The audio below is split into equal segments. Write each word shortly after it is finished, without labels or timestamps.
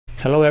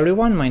Hello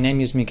everyone, my name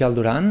is Miquel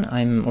Duran.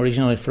 I'm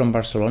originally from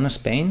Barcelona,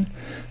 Spain.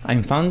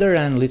 I'm founder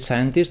and lead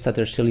scientist at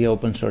Ersilia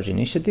Open Source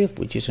Initiative,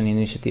 which is an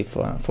initiative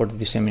for the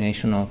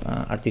dissemination of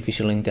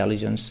artificial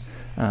intelligence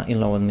in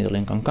low and middle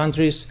income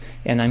countries.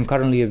 And I'm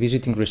currently a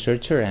visiting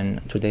researcher,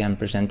 and today I'm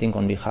presenting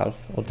on behalf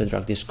of the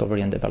Drug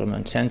Discovery and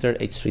Development Center,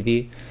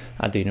 H3D,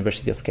 at the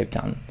University of Cape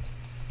Town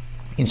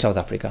in South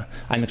Africa.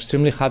 I'm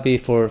extremely happy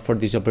for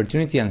this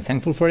opportunity and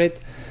thankful for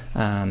it.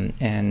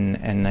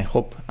 And I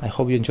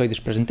hope you enjoy this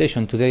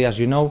presentation. Today, as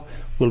you know,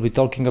 we'll be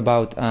talking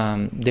about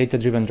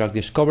data-driven drug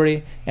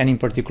discovery, and in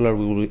particular,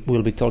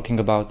 we'll be talking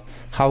about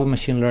how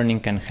machine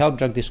learning can help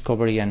drug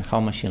discovery and how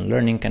machine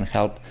learning can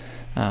help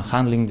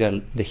handling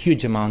the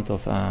huge amount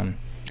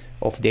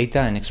of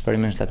data and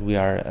experiments that we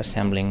are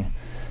assembling,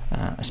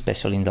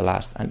 especially in the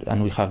last,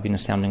 and we have been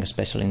assembling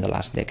especially in the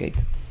last decade.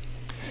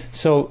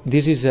 So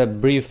this is a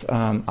brief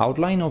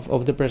outline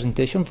of the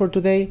presentation for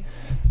today.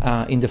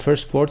 In the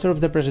first quarter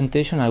of the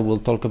presentation, I will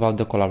talk about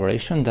the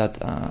collaboration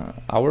that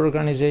our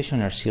organization,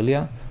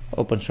 Ersilia,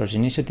 Open Source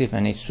Initiative,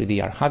 and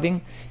H3D are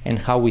having, and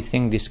how we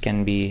think this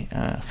can be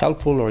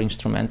helpful or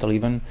instrumental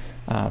even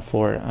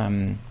for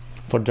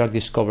drug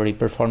discovery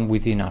performed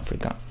within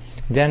Africa.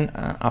 Then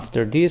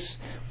after this,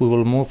 we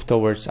will move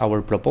towards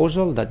our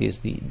proposal, that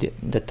is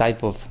the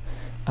type of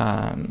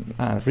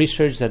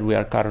research that we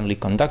are currently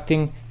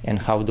conducting, and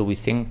how do we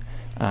think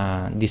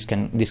this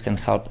can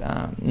help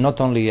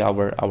not only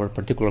our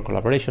particular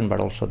collaboration, but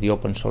also the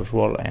open source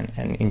world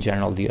and in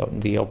general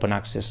the open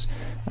access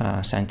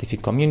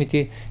scientific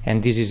community.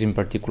 And this is in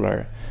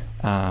particular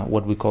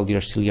what we call the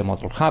Ersilia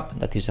Model Hub,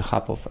 that is a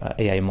hub of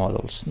AI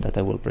models that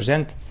I will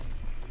present.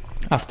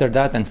 After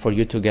that, and for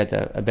you to get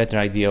a better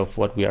idea of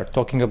what we are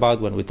talking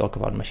about when we talk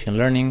about machine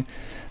learning,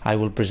 I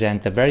will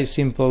present a very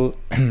simple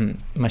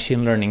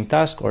machine learning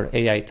task or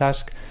AI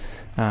task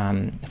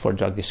for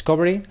drug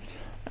discovery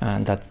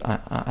that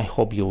I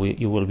hope you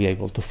will be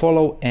able to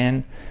follow.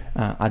 And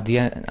at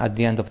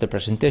the end of the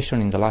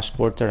presentation, in the last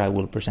quarter, I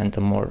will present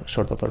a more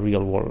sort of a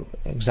real world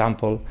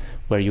example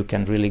where you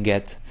can really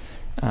get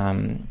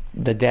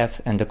the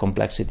depth and the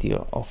complexity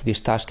of this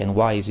task, and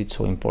why is it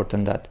so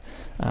important that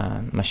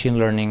machine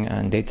learning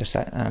and data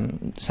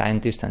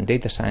scientists and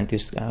data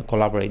scientists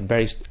collaborate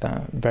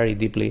very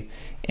deeply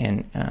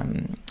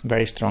and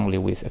very strongly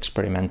with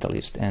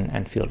experimentalists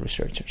and field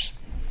researchers.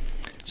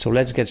 So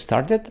let's get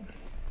started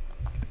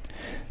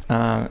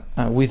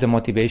with the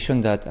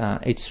motivation that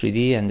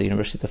H3D and the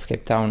University of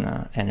Cape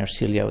Town and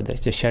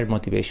Ersilia, the shared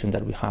motivation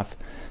that we have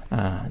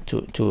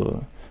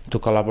to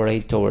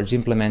collaborate towards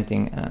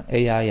implementing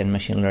AI and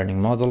machine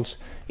learning models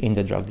in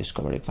the drug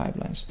discovery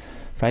pipelines.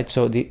 Right?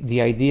 So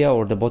the idea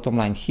or the bottom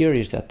line here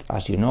is that,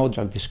 as you know,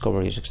 drug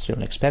discovery is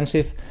extremely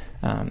expensive.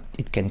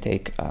 It can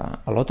take a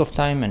lot of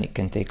time, and it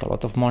can take a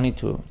lot of money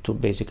to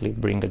basically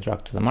bring a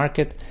drug to the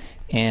market.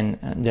 And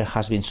there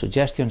has been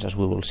suggestions, as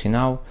we will see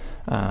now,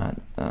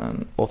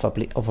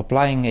 of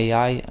applying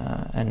AI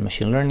and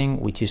machine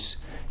learning, which is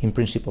in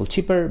principle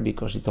cheaper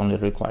because it only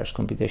requires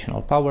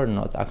computational power,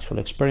 not actual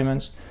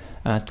experiments,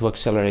 to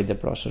accelerate the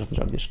process of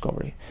drug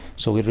discovery.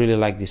 So we really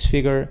like this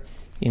figure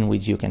in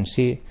which you can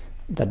see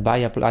that by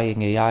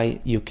applying AI,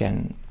 you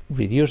can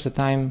reduce the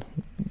time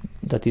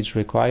that is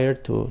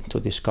required to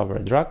discover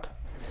a drug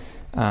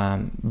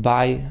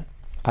by,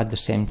 at the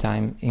same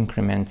time,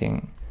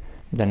 incrementing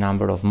the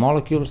number of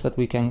molecules that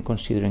we can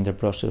consider in the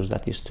process,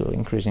 that is to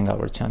increasing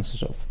our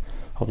chances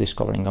of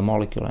discovering a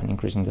molecule and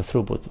increasing the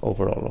throughput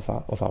overall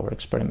of our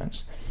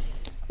experiments.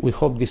 We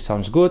hope this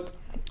sounds good.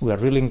 We are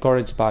really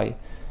encouraged by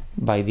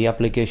the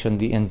application,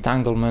 the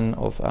entanglement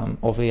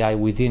of AI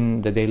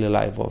within the daily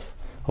life of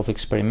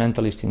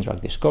experimentalists in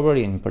drug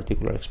discovery, in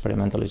particular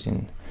experimentalists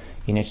in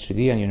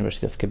H3D and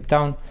University of Cape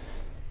Town.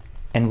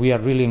 And we are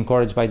really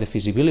encouraged by the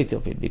feasibility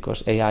of it,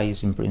 because AI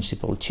is in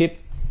principle cheap.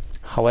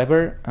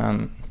 However,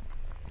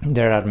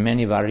 there are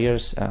many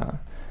barriers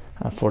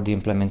for the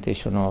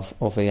implementation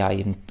of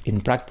AI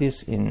in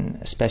practice,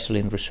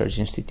 especially in research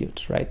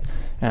institutes, right?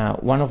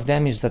 One of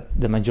them is that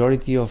the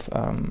majority of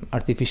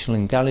artificial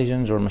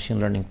intelligence or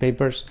machine learning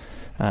papers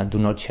do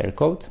not share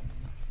code.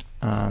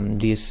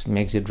 This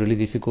makes it really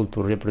difficult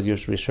to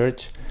reproduce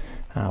research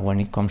when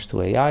it comes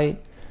to AI.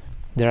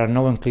 There are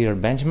no clear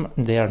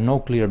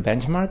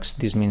benchmarks.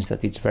 This means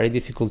that it's very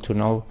difficult to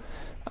know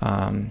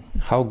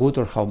how good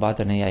or how bad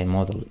an AI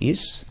model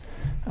is.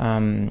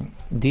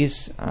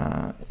 This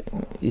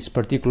is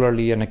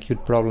particularly an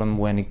acute problem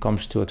when it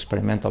comes to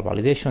experimental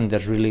validation.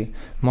 There's really,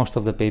 most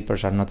of the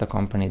papers are not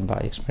accompanied by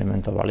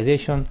experimental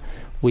validation,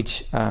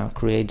 which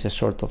creates a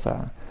sort of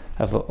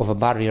a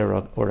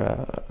barrier or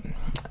a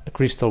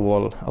crystal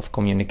wall of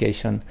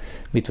communication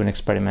between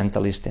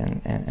experimentalists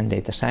and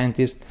data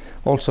scientists.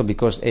 Also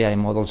because AI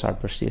models are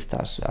perceived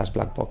as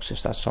black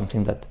boxes, as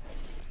something that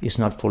is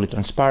not fully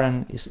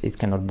transparent, it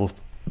cannot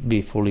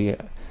be fully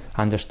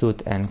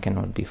understood and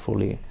cannot be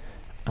fully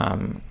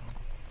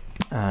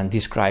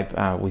described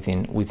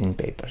within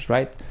papers,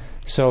 right?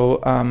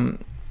 So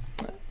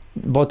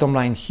bottom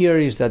line here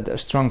is that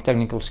strong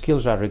technical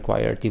skills are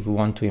required if we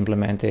want to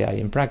implement AI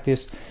in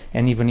practice,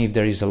 and even if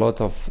there is a lot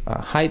of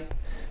hype,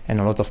 and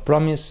a lot of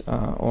promise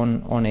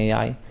on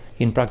AI.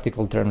 In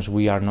practical terms,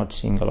 we are not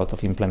seeing a lot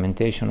of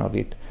implementation of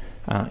it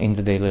in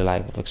the daily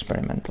life of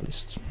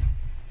experimentalists.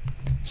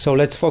 So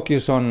let's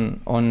focus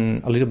on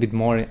a little bit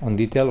more on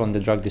detail on the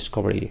drug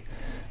discovery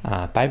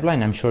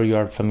pipeline. I'm sure you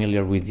are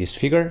familiar with this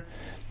figure,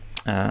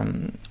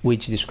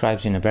 which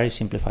describes in a very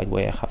simplified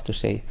way, I have to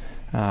say,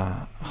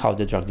 how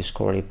the drug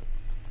discovery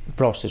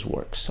process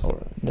works,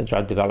 or the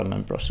drug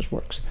development process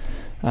works.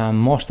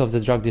 Most of the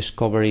drug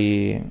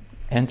discovery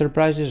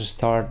enterprises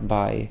start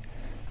by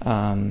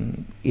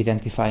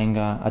identifying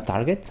a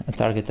target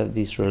that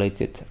is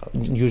related,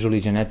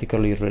 usually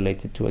genetically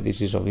related, to a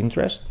disease of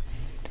interest.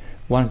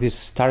 Once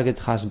this target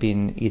has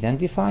been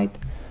identified,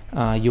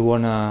 you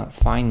want to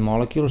find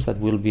molecules that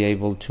will be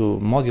able to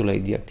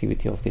modulate the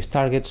activity of this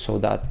target, so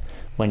that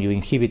when you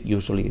inhibit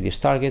usually this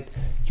target,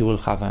 you will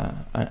have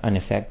an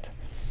effect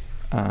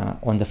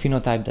on the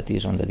phenotype that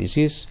is on the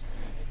disease.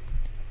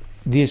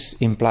 This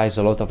implies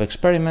a lot of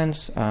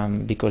experiments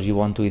because you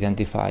want to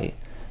identify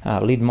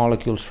lead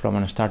molecules from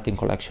a starting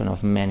collection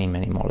of many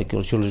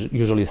molecules,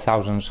 usually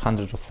thousands,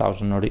 hundreds of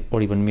thousands,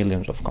 or even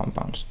millions of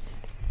compounds.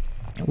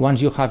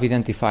 Once you have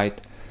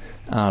identified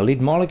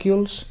lead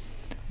molecules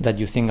that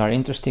you think are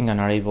interesting and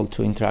are able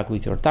to interact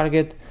with your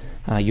target,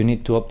 you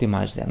need to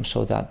optimize them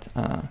so that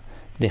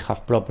they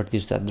have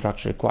properties that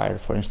drugs require.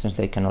 For instance,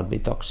 they cannot be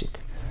toxic,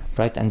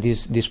 right? And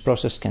this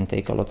process can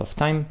take a lot of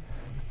time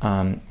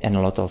and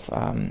a lot of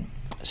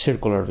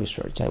circular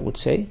research, I would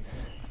say.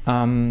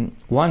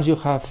 Once you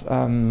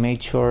have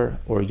made sure,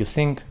 or you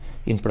think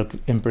in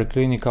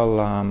preclinical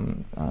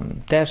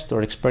tests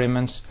or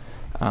experiments,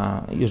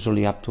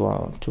 usually up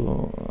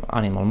to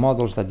animal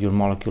models, that your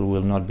molecule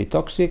will not be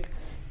toxic,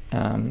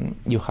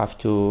 you have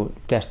to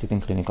test it in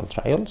clinical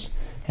trials.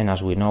 And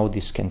as we know,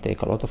 this can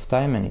take a lot of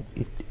time, and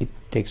it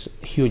takes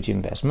huge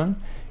investment.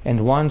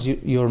 And once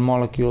your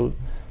molecule,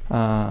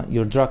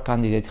 your drug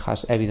candidate,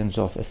 has evidence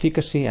of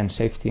efficacy and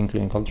safety in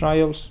clinical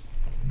trials,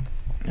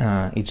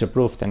 it's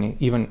approved,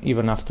 and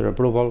even after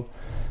approval,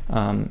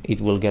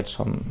 it will get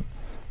some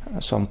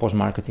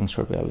post-marketing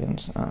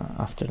surveillance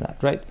after that,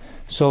 right?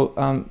 So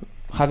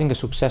having a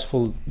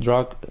successful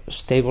drug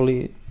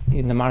stably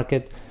in the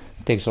market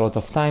takes a lot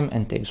of time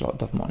and takes a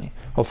lot of money.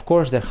 Of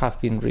course, there have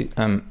been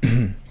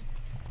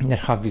there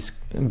have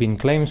been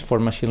claims for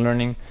machine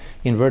learning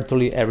in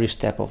virtually every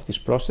step of this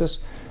process,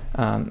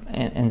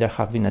 and there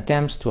have been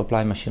attempts to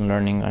apply machine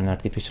learning and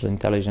artificial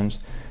intelligence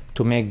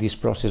to make this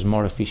process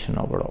more efficient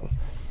overall.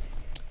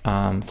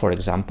 For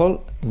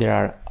example, there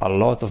are a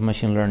lot of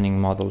machine learning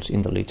models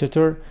in the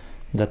literature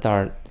that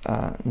are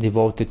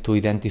devoted to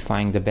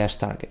identifying the best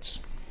targets.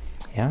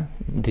 Yeah,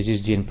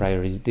 disease gene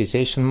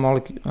prioritization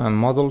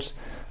models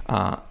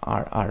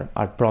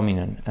are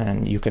prominent,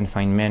 and you can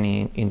find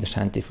many in the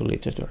scientific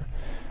literature.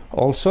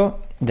 Also,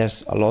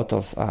 there's a lot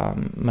of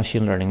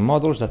machine learning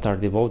models that are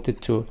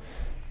devoted to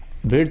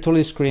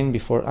virtually screen,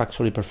 before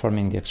actually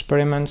performing the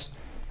experiments,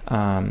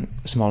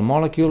 small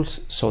molecules,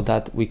 so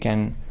that we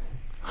can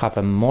have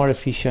a more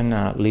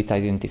efficient lead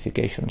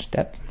identification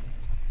step.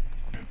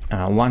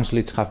 Once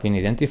leads have been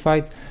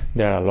identified,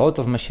 there are a lot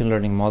of machine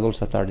learning models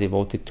that are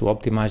devoted to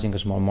optimizing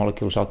small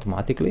molecules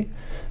automatically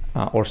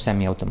or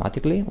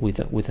semi-automatically with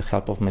the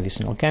help of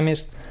medicinal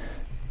chemists.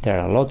 There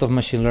are a lot of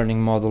machine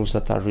learning models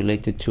that are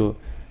related to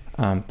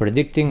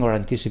predicting or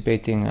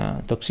anticipating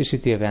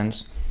toxicity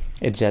events,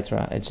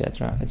 etc.,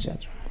 etc.,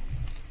 etc.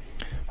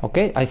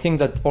 Okay, I think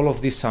that all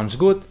of this sounds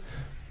good,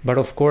 but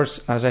of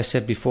course, as I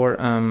said before,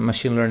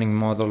 machine learning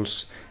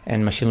models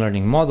and machine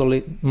learning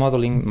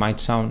modeling might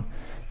sound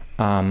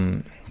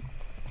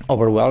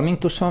overwhelming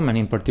to some, and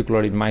in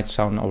particular it might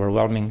sound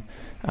overwhelming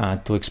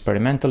to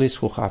experimentalists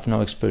who have no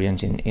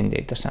experience in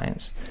data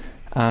science.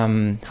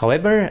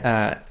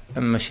 However,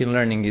 machine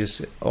learning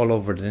is all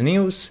over the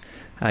news.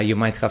 You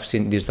might have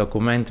seen this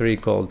documentary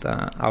called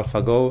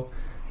AlphaGo.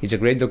 It's a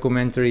great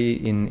documentary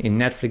in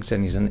Netflix,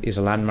 and is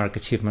a landmark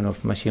achievement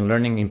of machine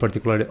learning, in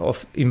particular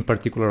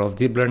of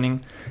deep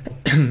learning,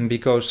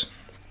 because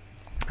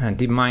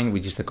DeepMind,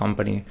 which is the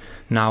company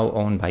now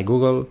owned by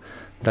Google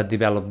that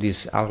developed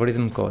this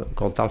algorithm called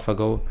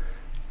AlphaGo,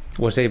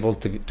 was able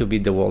to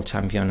beat the world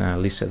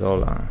champion Lee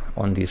Sedol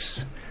on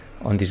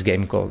this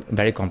game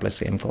very complex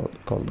game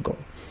called Go.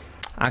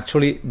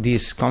 Actually,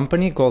 this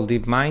company called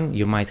DeepMind,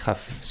 you might have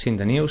seen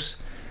the news,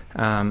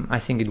 I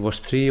think it was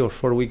 3 or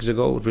 4 weeks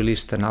ago,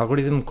 released an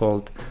algorithm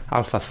called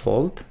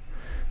AlphaFold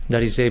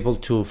that is able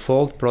to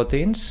fold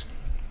proteins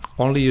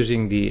only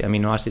using the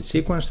amino acid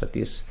sequence, that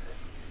is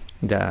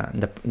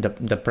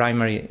the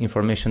primary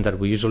information that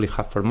we usually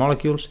have for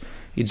molecules.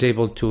 It's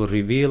able to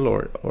reveal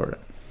or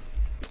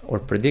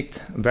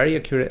predict very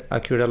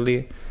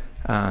accurately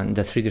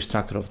the 3D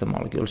structure of the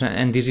molecules.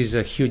 And this is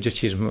a huge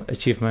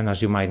achievement,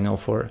 as you might know,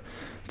 for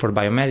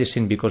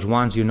biomedicine, because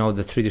once you know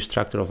the 3D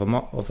structure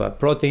of a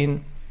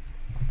protein,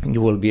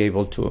 you will be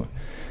able to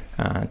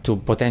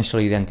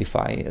potentially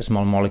identify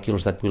small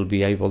molecules that will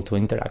be able to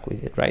interact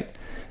with it, right?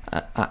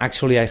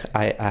 Actually,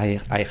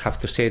 I have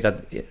to say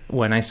that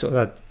when I saw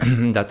that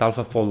that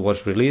AlphaFold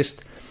was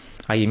released,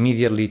 I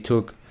immediately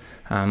took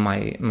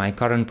my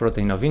current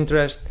protein of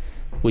interest,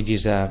 which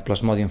is a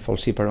Plasmodium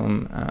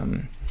falciparum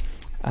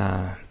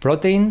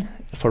protein,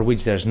 for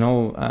which there was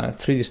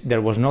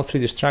no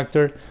 3D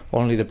structure,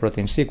 only the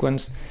protein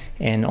sequence,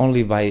 and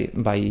only by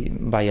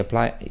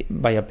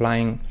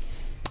applying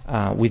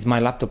with my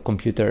laptop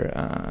computer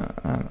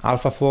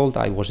AlphaFold,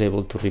 I was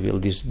able to reveal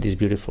this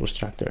beautiful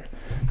structure.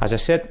 As I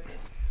said,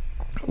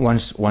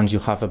 once you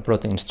have a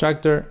protein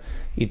structure,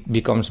 it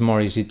becomes more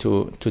easy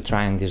to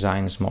try and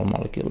design small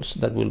molecules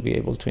that will be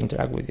able to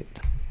interact with it.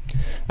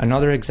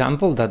 Another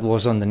example that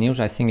was on the news,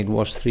 I think it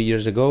was 3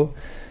 years ago,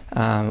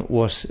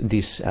 was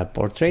this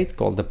portrait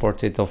called the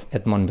Portrait of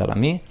Edmond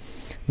Bellamy.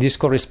 This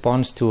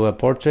corresponds to a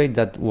portrait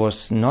that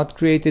was not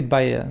created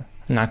by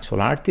an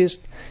actual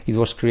artist. It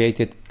was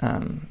created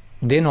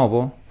de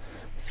novo,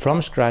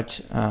 from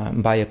scratch,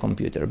 by a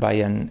computer, by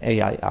an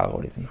AI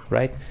algorithm,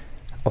 right?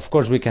 Of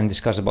course, we can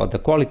discuss about the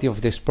quality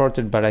of this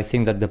portrait, but I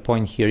think that the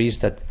point here is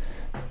that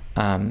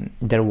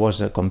there was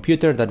a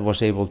computer that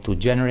was able to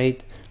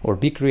generate, or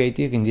be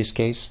creative in this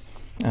case,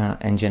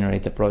 and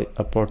generate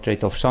a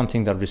portrait of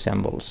something that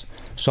resembles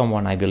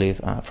someone, I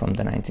believe, from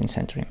the 19th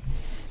century.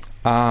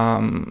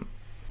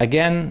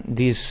 Again,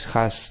 this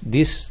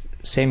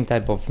same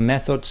type of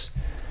methods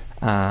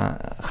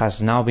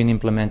has now been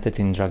implemented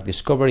in drug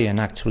discovery, and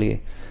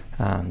actually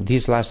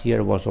this last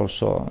year was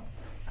also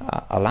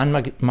a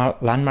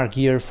landmark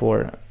year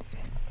for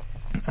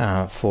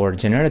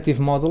generative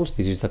models.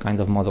 This is the kind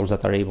of models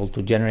that are able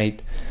to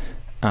generate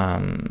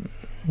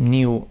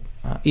new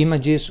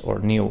images or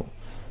new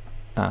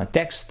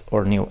text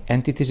or new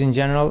entities in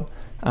general,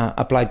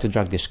 applied to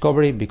drug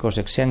discovery, because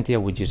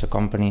Exscientia, which is a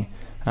company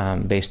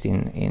based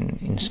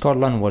in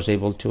Scotland, was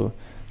able to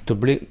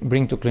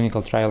bring to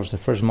clinical trials the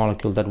first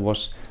molecule that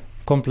was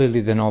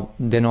completely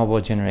de novo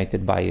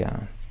generated by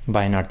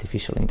an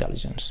artificial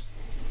intelligence.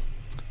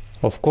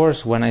 Of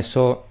course, when I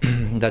saw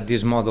that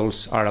these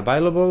models are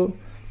available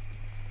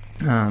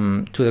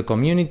to the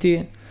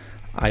community,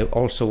 I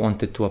also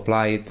wanted to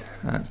apply it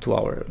to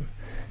our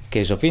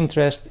case of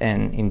interest,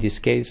 and in this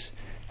case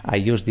I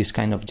used this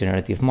kind of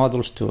generative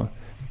models to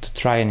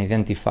try and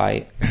identify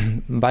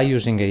by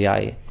using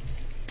AI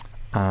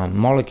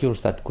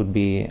molecules that could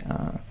be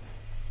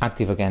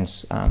active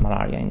against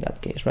malaria in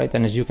that case, right?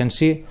 And as you can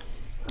see,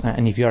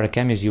 and if you are a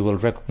chemist, you will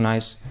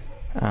recognize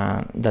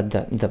that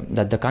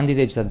the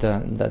candidates that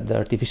the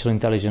artificial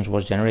intelligence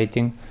was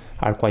generating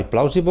are quite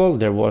plausible.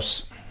 There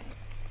was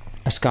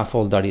a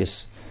scaffold that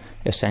is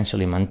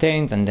essentially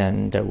maintained, and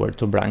then there were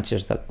two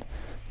branches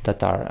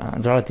that are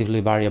relatively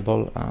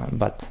variable,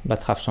 but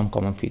have some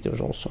common features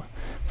also,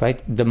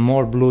 right? The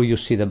more blue you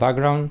see the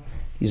background,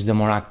 is the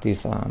more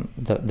active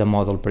the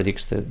model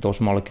predicts those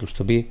molecules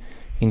to be,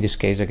 in this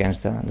case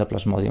against the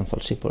Plasmodium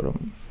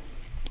falciparum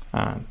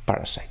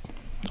parasite.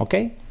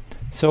 Okay,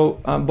 so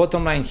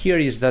bottom line here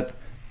is that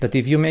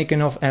if you make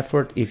enough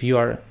effort, if you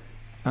are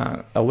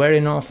aware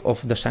enough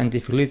of the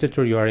scientific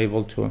literature, you are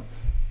able to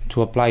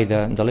apply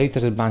the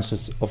latest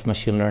advances of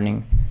machine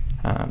learning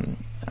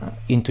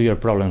into your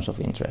problems of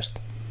interest.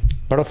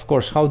 But of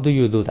course, how do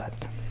you do that?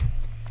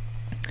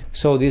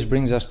 So this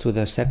brings us to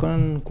the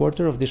second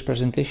quarter of this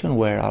presentation,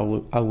 where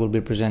I will be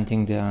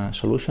presenting the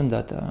solution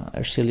that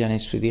Ersilia and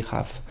H3D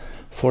have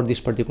for this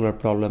particular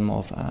problem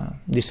of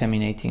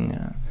disseminating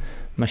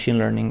machine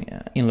learning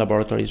in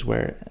laboratories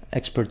where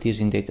expertise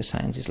in data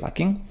science is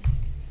lacking.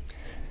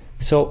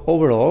 So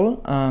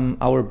overall,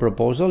 our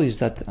proposal is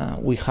that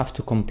we have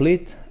to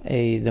complete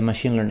the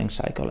machine learning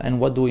cycle. And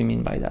what do we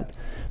mean by that?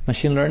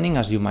 Machine learning,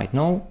 as you might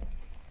know,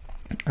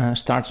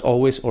 starts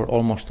always or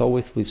almost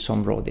always with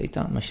some raw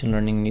data. Machine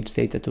learning needs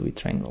data to be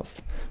trained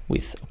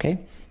with. Okay.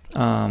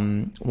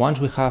 Once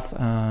we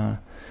have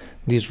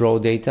this raw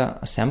data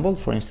assembled,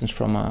 for instance,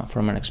 from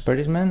an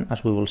experiment,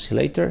 as we will see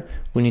later,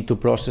 we need to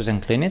process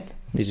and clean it.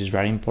 This is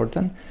very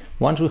important.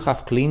 Once we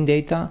have clean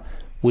data,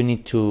 we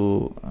need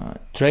to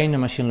train a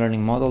machine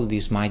learning model.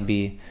 This might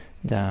be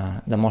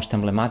the most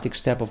emblematic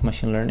step of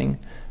machine learning,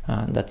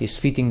 that is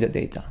fitting the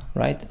data,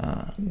 right?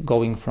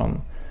 Going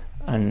from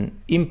an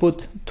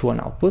input to an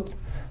output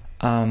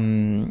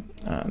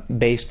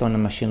based on a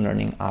machine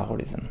learning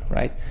algorithm,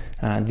 right?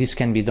 This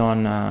can be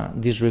done,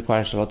 this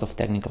requires a lot of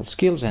technical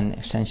skills, and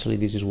essentially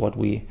this is what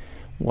we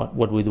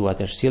do at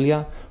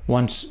Ersilia.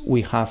 Once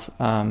we have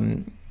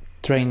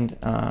trained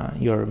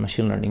your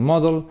machine learning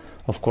model,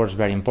 of course,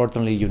 very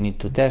importantly, you need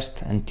to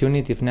test and tune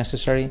it if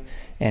necessary,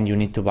 and you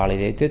need to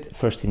validate it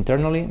first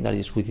internally, that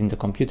is within the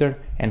computer,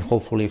 and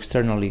hopefully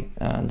externally,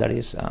 that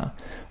is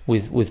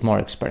with more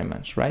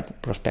experiments,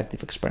 right?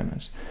 Prospective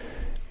experiments.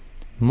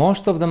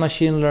 Most of the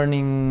machine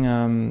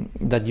learning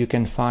that you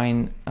can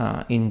find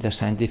in the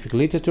scientific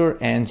literature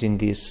ends in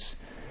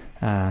this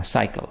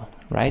cycle,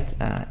 right?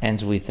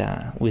 Ends with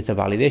a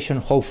validation,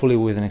 hopefully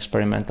with an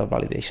experimental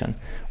validation.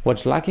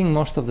 What's lacking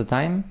most of the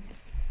time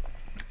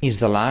is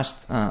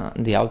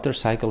the outer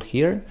cycle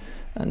here,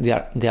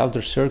 the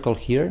outer circle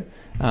here,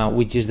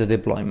 which is the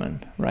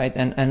deployment, right?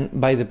 And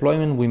by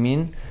deployment we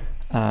mean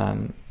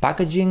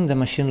packaging the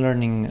machine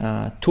learning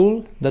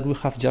tool that we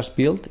have just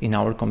built in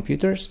our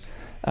computers,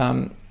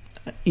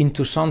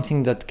 into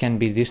something that can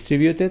be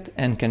distributed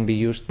and can be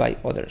used by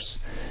others.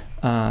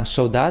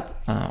 So that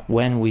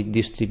when we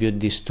distribute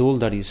this tool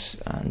that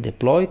is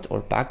deployed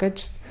or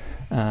packaged,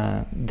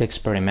 the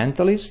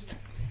experimentalist,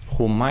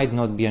 who might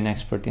not be an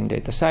expert in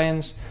data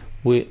science,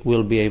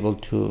 will be able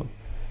to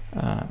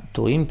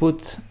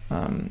input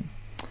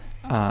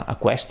a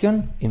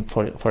question,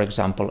 for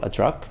example, a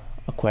drug,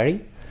 a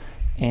query,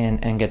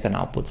 and get an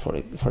output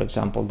for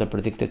example, the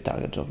predicted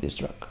targets of this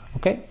drug.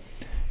 Okay.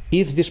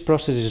 If this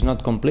process is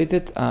not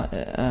completed,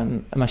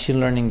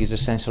 machine learning is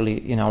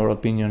essentially, in our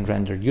opinion,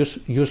 rendered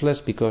useless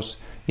because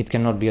it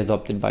cannot be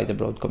adopted by the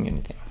broad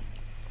community.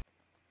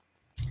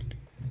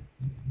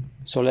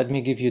 So let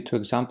me give you two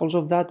examples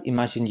of that.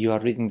 Imagine you are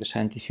reading the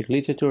scientific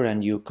literature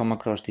and you come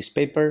across this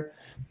paper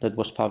that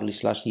was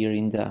published last year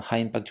in the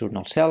high-impact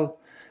journal Cell.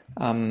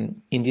 In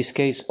this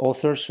case,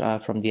 authors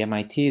from the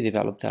MIT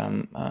developed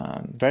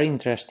a very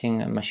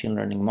interesting machine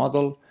learning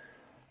model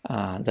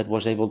that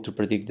was able to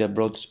predict the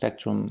broad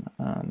spectrum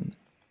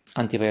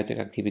antibiotic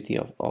activity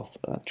of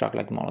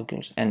drug-like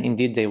molecules. And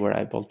indeed, they were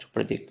able to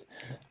predict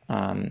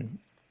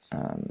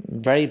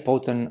very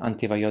potent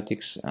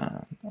antibiotics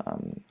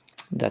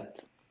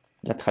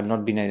that had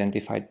not been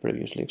identified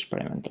previously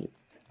experimentally.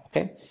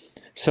 Okay,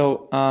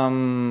 so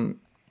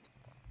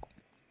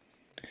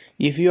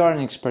if you are an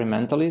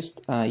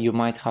experimentalist, you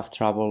might have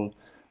trouble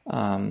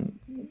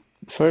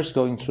first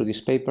going through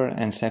this paper,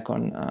 and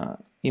second,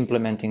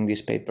 implementing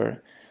this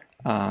paper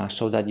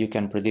so that you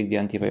can predict the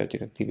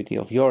antibiotic activity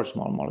of your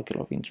small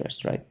molecule of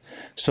interest, right?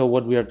 So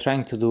what we are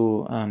trying to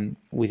do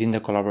within the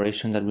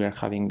collaboration that we are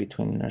having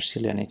between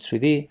Ersilia and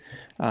H3D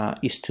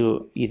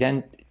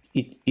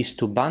is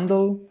to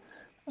bundle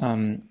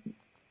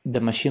the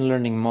machine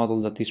learning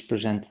model that is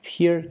presented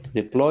here to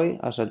deploy,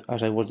 as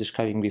I was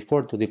describing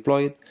before, to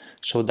deploy it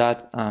so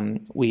that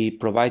we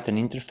provide an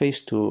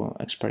interface to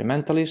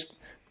experimentalists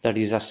that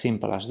is as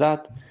simple as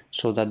that,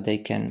 so that they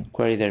can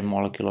query their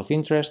molecule of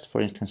interest, for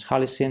instance,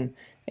 halicin,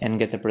 and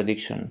get a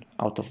prediction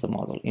out of the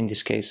model. In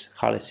this case,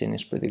 halicin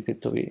is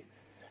predicted to be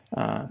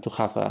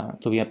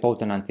a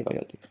potent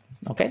antibiotic.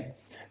 Okay,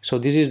 so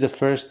this is the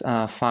first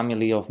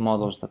family of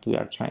models that we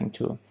are trying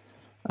to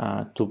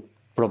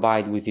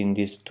provide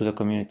to the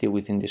community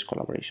within this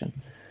collaboration.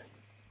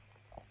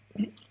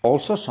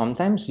 Also,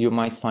 sometimes you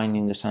might find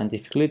in the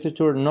scientific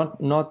literature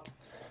not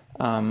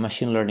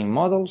machine learning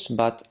models,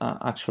 but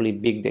actually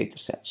big data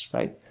sets,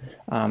 right?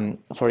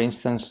 For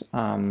instance,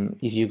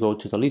 if you go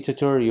to the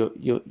literature,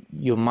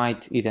 you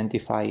might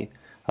identify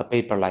a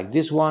paper like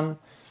this one,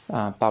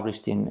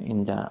 published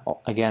in the,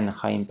 again,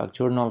 high impact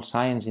journal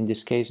Science, in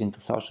this case in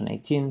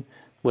 2018,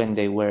 where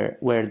they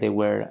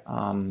were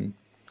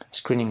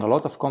screening a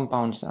lot of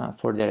compounds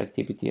for their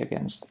activity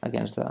against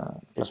the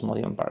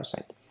Plasmodium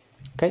parasite.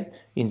 Okay,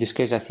 in this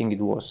case, I think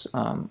it was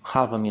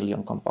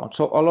 500,000 compounds.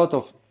 So a lot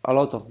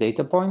of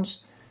data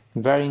points.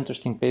 Very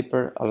interesting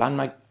paper, a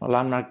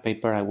landmark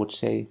paper, I would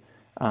say,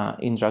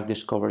 in drug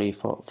discovery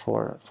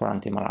for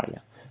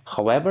anti-malaria.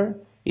 However,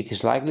 it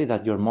is likely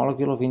that your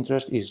molecule of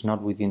interest is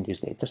not within this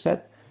data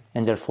set,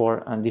 and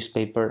therefore this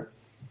paper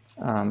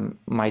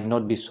might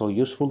not be so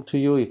useful to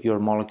you if your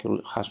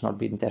molecule has not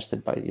been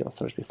tested by the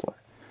authors before.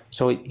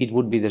 So it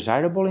would be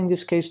desirable in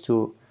this case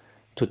to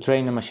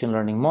train a machine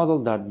learning model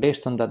that,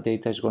 based on that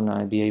data, is going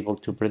to be able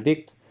to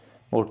predict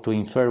or to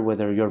infer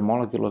whether your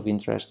molecule of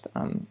interest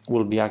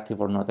will be active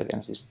or not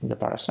against the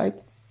parasite.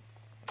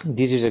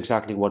 This is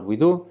exactly what we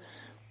do.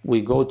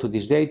 We go to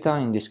this data.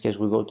 In this case,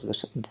 we go to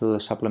the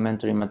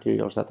supplementary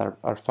materials that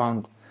are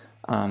found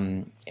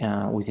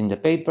within the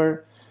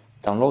paper,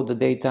 download the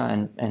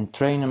data, and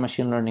train a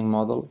machine learning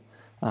model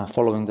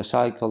following the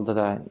cycle that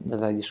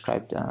I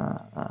described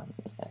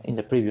in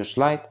the previous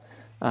slide,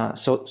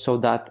 so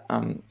that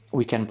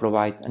we can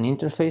provide an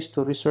interface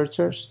to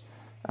researchers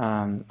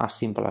as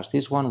simple as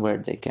this one, where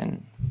they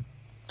can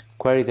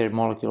query their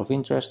molecule of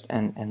interest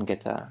and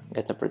get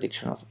a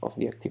prediction of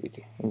the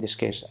activity. In this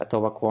case,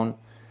 atovaquone,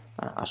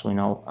 as we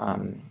know,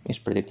 is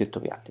predicted to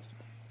be active.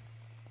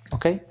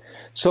 Okay,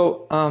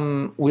 so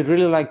we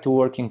really like to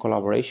work in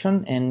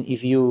collaboration, and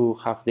if you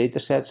have data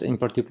sets, in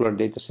particular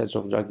data sets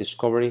of drug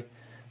discovery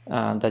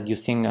that you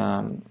think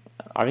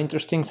are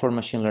interesting for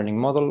machine learning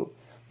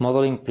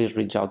modeling, please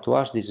reach out to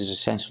us. This is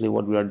essentially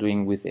what we are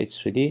doing with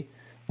H3D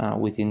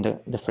within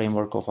the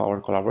framework of our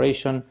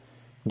collaboration.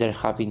 They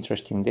have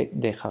interesting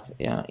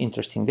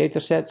data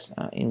sets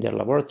in their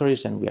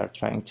laboratories, and we are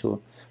trying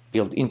to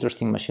build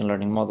interesting machine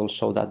learning models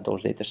so that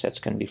those data sets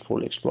can be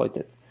fully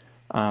exploited,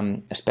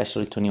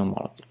 especially to new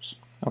molecules.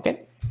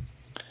 Okay.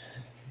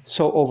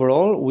 So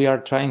overall, we are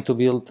trying to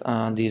build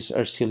this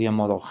Ersilia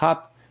model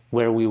hub,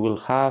 where we will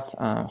have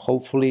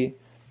hopefully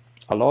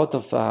a lot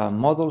of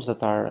models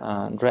that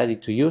are ready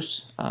to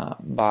use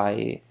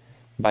by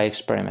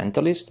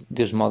experimentalists.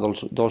 Those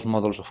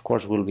models, of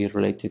course, will be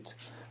related,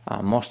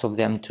 most of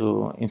them,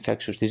 to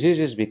infectious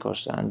diseases,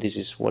 because this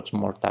is what's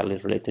more tightly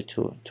related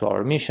to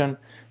our mission.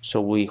 So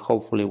we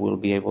hopefully will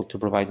be able to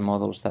provide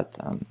models that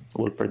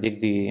will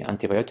predict the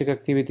antibiotic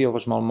activity of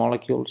small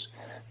molecules,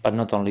 but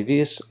not only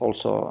this,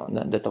 also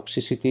the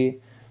toxicity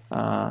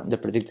the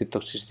predicted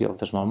toxicity of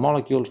the small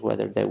molecules,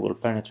 whether they will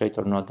penetrate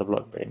or not the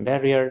blood-brain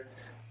barrier.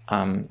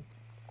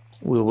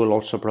 We will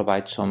also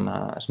provide some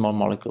small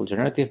molecule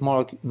generative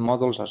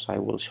models, as I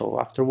will show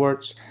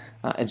afterwards,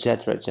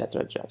 etc.,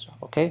 etc., etc.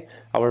 Okay,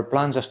 our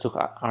plans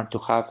are to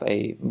have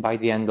by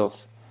the end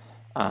of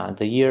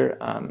the year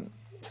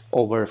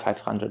over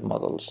 500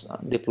 models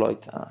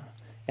deployed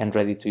and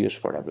ready to use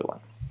for everyone.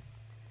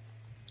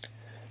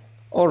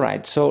 All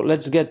right, so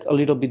let's get a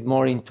little bit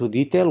more into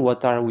detail.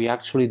 What are we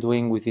actually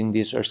doing within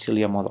this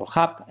Ersilia Model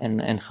Hub,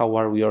 and how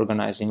are we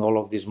organizing all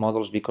of these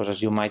models? Because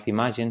as you might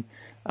imagine,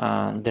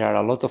 there are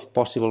a lot of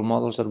possible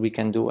models that we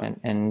can do,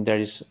 and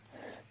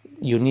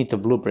you need a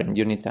blueprint,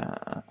 you need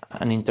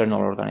an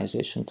internal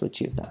organization to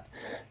achieve that.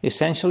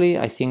 Essentially,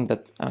 I think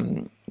that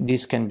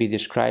this can be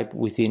described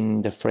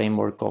within the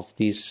framework of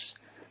this,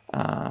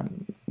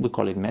 we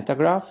call it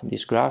metagraph,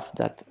 this graph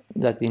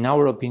that in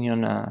our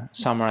opinion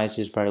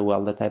summarizes very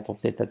well the type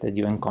of data that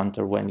you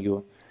encounter when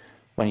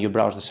you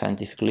browse the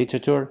scientific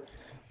literature.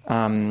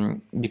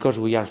 Because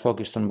we are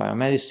focused on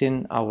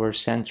biomedicine, our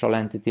central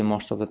entity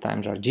most of the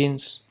times are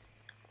genes,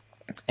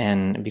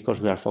 and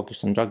because we are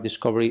focused on drug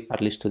discovery,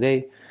 at least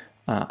today,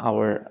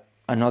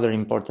 another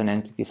important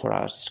entity for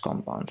us is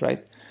compounds,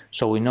 right?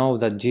 So we know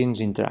that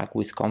genes interact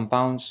with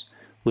compounds.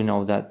 We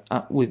know that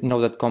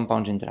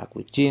compounds interact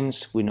with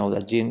genes. We know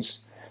that genes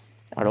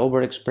are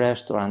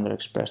overexpressed or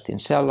underexpressed in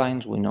cell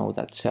lines. We know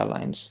that cell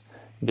lines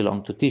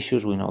belong to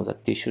tissues. We know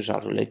that tissues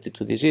are related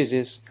to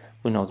diseases.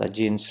 We know that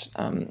genes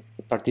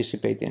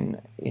participate in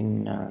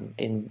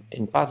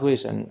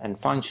pathways and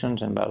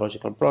functions and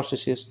biological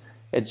processes,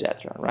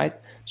 etc. Right?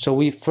 So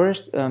we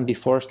first,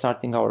 before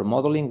starting our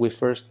modeling, we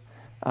first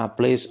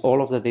place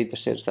all of the data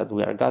sets that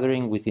we are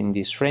gathering within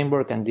this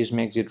framework, and this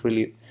makes it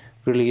really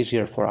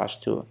easier for us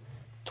to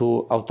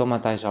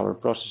automatize our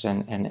process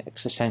and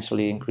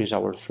essentially increase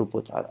our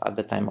throughput at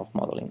the time of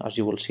modeling, as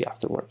you will see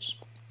afterwards.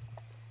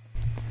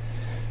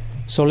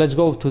 So let's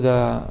go to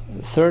the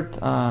third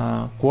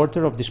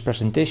quarter of this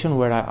presentation,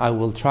 where I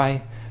will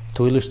try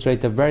to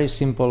illustrate a very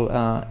simple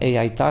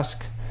AI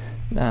task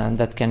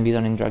that can be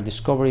done in drug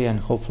discovery, and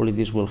hopefully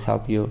this will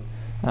help you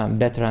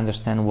better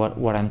understand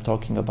what I'm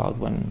talking about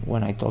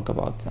when I talk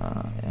about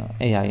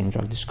AI in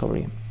drug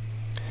discovery.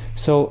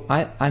 So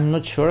I'm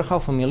not sure how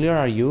familiar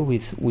are you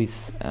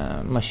with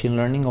machine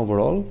learning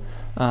overall,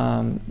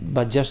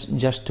 but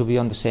just to be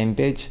on the same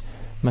page,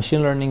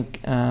 machine learning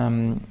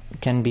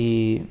can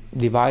be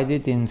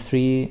divided in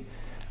three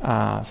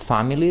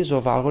families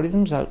of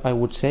algorithms, I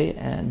would say.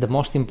 The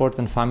most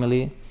important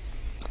family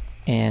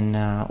and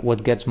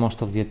what gets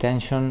most of the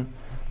attention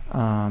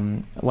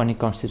when it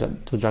comes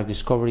to drug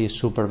discovery is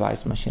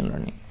supervised machine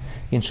learning.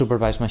 In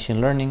supervised machine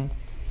learning,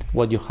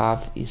 what you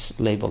have is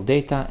labeled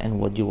data, and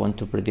what you want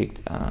to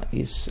predict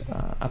is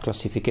a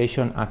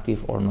classification,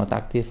 active or not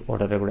active, or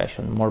a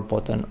regression, more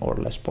potent or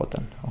less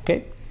potent,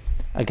 okay,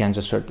 against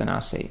a certain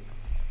assay.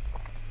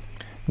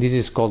 This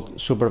is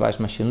called supervised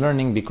machine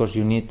learning because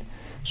you need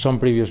some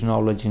previous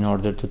knowledge in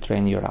order to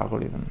train your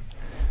algorithm.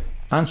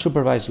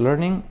 Unsupervised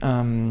learning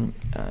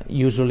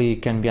usually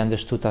can be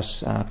understood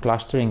as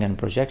clustering and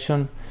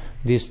projection.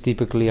 This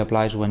typically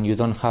applies when you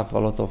don't have a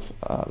lot of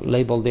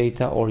labeled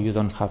data, or you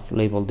don't have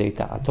labeled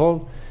data at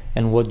all,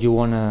 and what you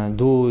want to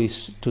do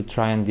is to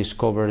try and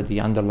discover the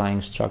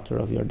underlying structure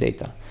of your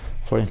data.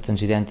 For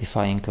instance,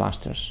 identifying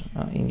clusters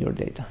in your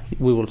data.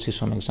 We will see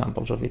some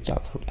examples of it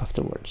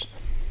afterwards.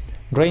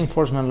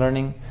 Reinforcement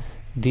learning,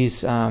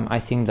 this I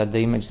think that the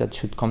image that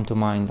should come to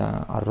mind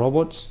are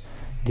robots.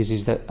 This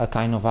is a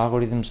kind of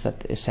algorithms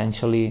that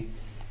essentially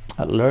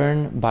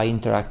learn by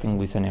interacting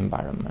with an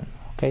environment,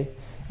 okay?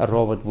 A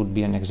robot would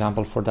be an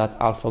example for that.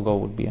 AlphaGo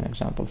would be an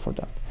example for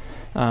that.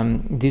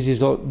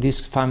 This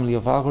family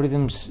of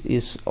algorithms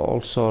is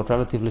also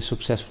relatively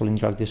successful in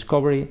drug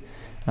discovery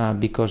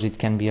because it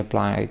can be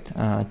applied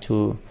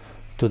to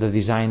the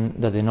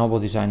de novo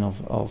design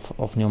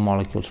of new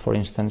molecules, for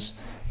instance,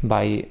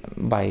 by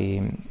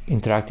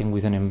interacting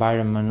with an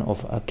environment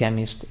of a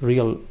chemist,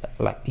 real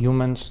like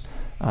humans,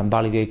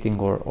 validating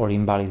or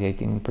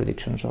invalidating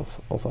predictions of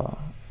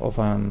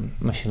a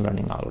machine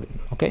learning algorithm.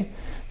 Okay.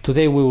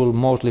 Today we will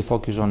mostly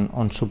focus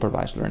on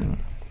supervised learning.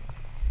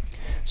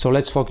 So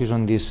let's focus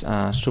on this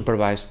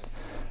supervised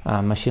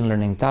machine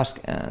learning task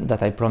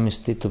that I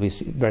promised it to be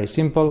very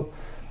simple.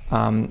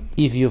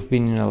 If you've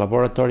been in a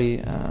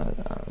laboratory,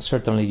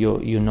 certainly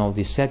you know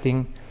this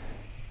setting.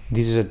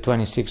 This is a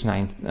 26th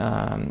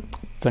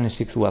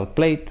well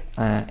plate,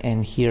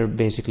 and here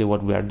basically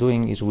what we are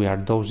doing is we are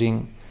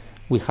dosing.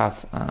 We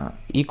have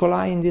E.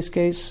 coli in this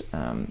case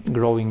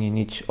growing in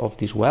each of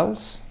these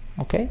wells,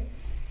 okay?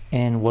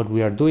 And what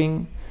we are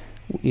doing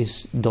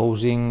is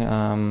dosing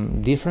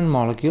different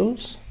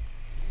molecules,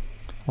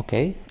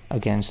 okay,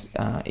 against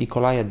E.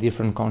 coli at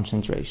different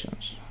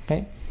concentrations,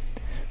 okay?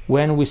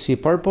 When we see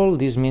purple,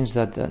 this means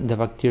that the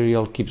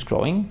bacteria keeps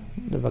growing.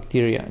 The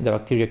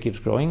bacteria keeps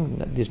growing.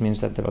 This means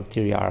that the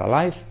bacteria are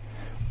alive,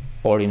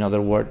 or in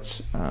other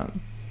words,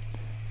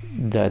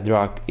 the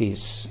drug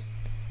is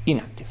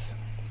inactive.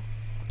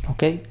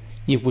 Okay.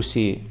 If we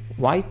see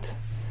white,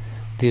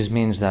 This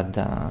means that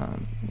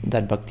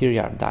that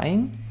bacteria are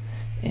dying,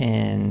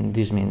 and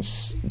this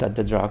means that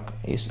the drug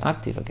is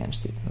active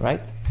against it,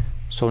 right?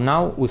 So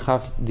now we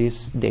have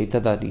this data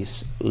that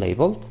is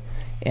labeled,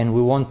 and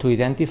we want to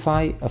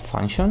identify a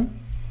function,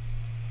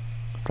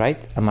 right?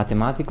 A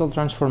mathematical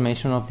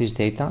transformation of this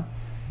data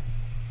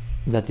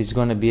that is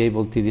going to be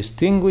able to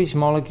distinguish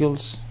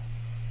molecules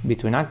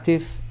between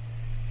active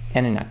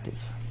and inactive.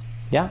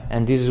 Yeah,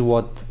 and this is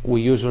what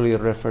we usually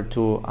refer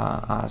to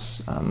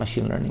as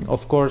machine learning.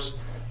 Of course,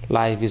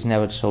 life is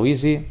never so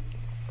easy.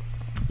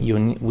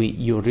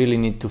 You really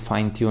need to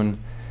fine-tune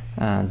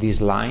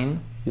this line.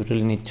 You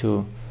really need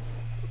to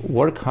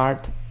work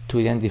hard to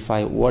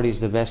identify what is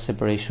the best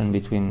separation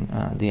between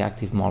the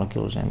active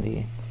molecules and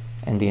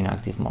the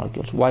inactive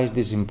molecules. Why is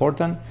this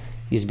important?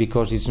 Is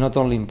because it's not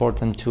only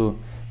important to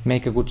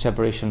make a good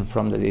separation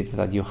from the data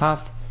that you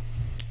have,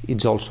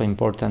 it's also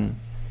important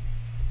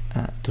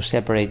to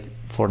separate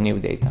for new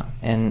data.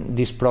 And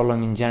this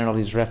problem in general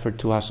is referred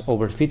to as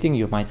overfitting.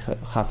 You might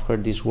have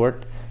heard this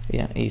word,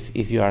 yeah,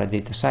 if you are a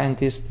data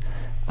scientist.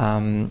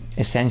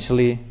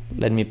 Essentially,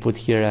 let me put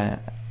here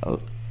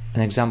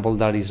an example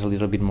that is a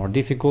little bit more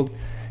difficult.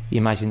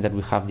 Imagine that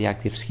we have the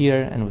actives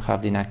here and we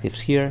have the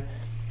inactives here.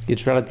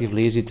 It's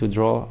relatively easy to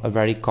draw a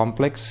very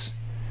complex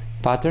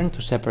pattern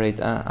to separate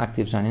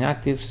actives and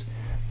inactives,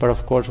 but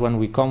of course when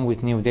we come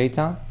with new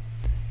data,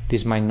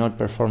 this might not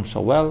perform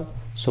so well.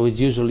 So it's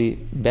usually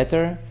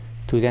better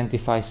to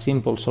identify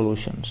simple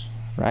solutions,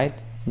 right?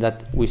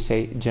 That we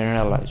say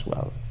generalize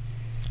well.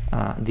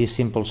 This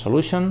simple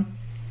solution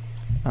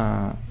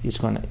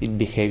it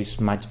behaves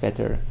much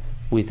better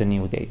with the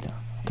new data.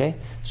 Okay,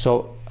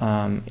 so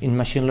in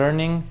machine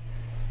learning,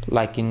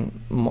 like in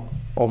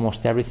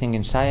almost everything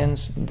in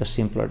science, the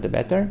simpler the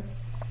better.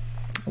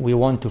 We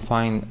want to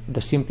find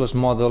the simplest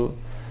model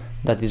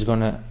that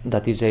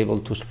is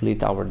able to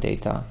split our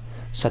data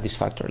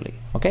satisfactorily.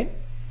 Okay,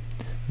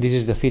 this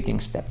is the fitting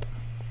step.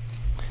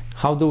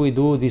 How do we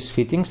do this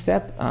fitting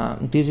step?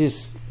 This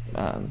is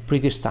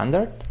pretty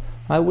standard,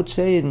 I would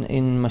say,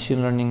 in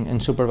machine learning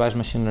and supervised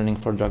machine learning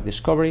for drug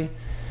discovery.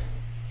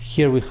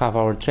 Here we have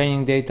our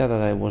training data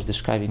that I was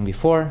describing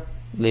before,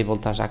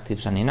 labeled as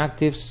actives and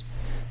inactives.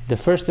 The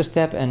first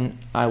step, and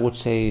I would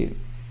say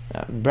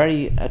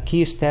a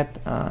key step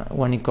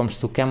when it comes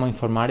to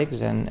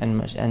chemoinformatics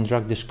and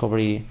drug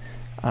discovery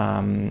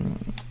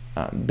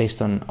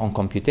based on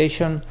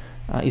computation,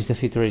 is the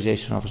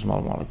featurization of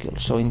small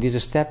molecules. So in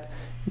this step,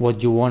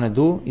 what you want to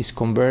do is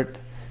convert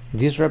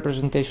this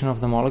representation of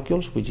the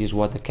molecules, which is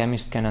what the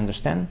chemist can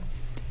understand,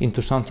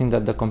 into something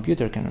that the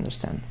computer can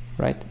understand,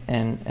 right?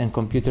 And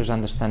computers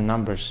understand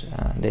numbers,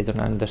 they don't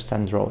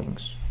understand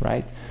drawings,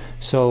 right?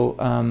 So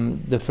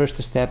the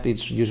first step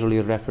is usually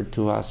referred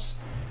to as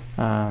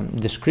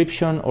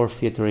description or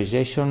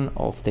featurization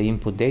of the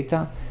input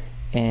data,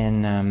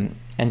 and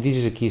this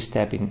is a key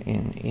step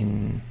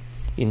in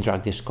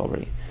drug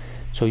discovery.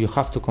 So you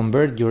have to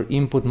convert your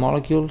input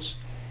molecules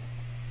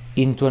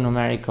into a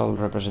numerical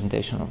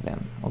representation of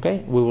them.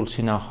 Okay, we will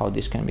see now how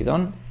this can be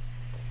done.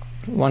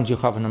 Once you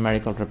have a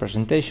numerical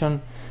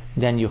representation,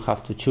 then you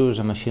have to choose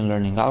a machine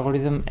learning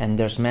algorithm, and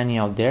there's many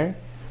out there.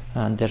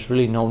 There's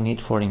really no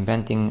need for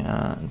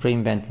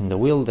reinventing the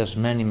wheel. There's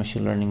many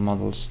machine learning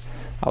models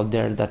out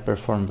there that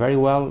perform very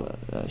well.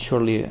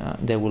 Surely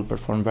they will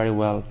perform very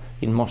well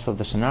in most of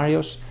the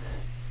scenarios,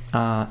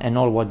 and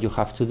all what you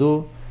have to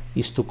do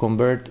is to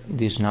convert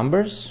these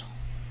numbers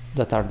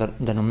that are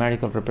the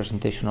numerical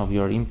representation of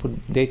your input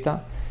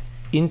data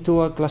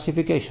into a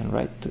classification,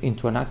 right?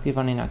 Into an active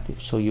and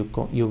inactive. So you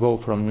go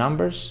from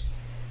numbers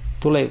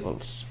to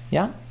labels.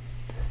 Yeah,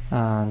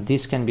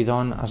 this can be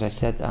done, as I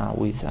said,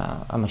 with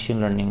a machine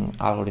learning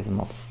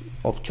algorithm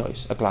of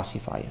choice, a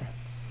classifier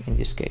in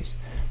this case.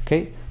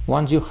 Okay,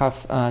 once you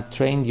have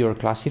trained your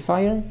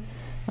classifier,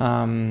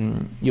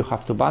 you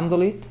have to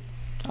bundle it,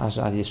 as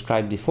I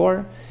described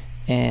before,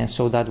 and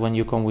so that when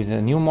you come with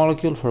a new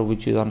molecule for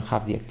which you don't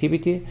have the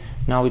activity,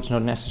 now it's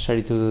not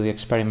necessary to do the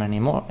experiment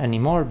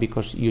anymore,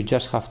 because you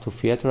just have to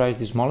featorize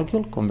this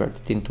molecule, convert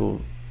it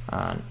into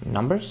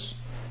numbers,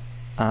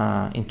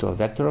 into a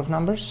vector of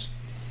numbers,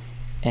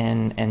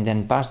 and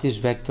then pass this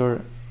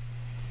vector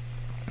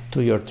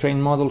to your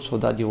trained model so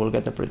that you will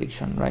get a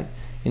prediction, right?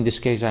 In this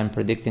case, I'm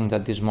predicting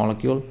that this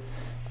molecule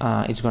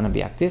is going to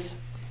be active,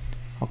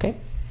 okay?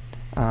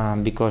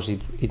 Because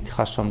it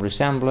has some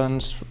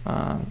resemblance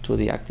to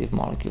the active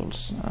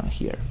molecules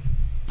here.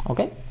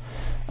 Okay,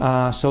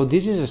 so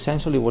this is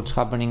essentially what's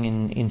happening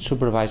in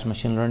supervised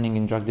machine learning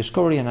in drug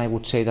discovery, and I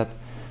would say that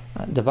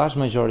the vast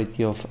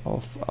majority of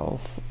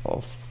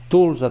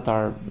tools that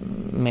are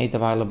made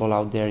available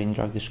out there in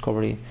drug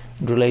discovery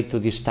relate to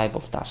this type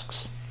of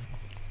tasks.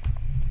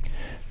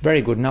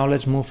 Very good. Now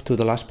let's move to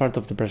the last part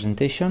of the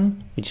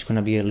presentation, which is going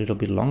to be a little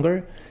bit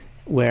longer,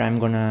 where I'm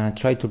going to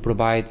try to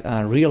provide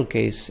real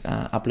case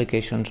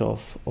applications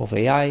of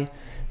AI,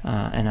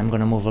 and I'm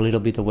going to move a little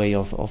bit away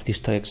of this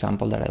toy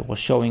example that I was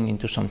showing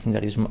into something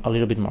that is a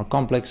little bit more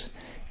complex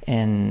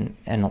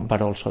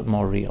but also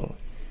more real.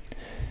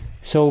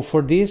 So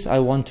for this, I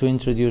want to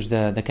introduce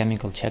the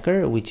chemical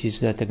checker, which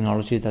is the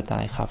technology that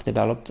I have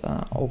developed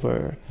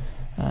over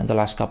the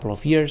last couple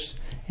of years,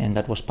 and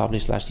that was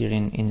published last year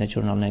in the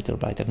journal Nature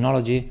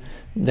Biotechnology.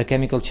 The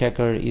chemical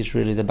checker is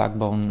really the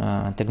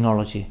backbone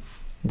technology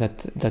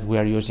that we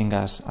are using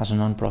as a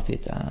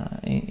non-profit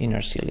in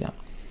Ersilia.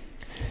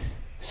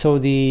 So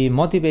the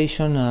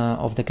motivation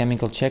of the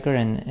chemical checker,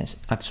 and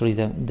actually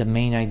the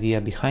main idea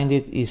behind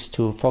it, is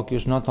to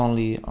focus not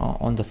only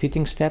on the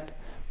fitting step,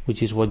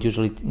 which is what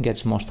usually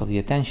gets most of the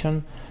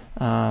attention.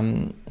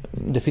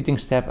 The fitting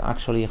step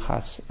actually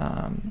has,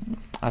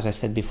 as I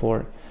said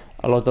before,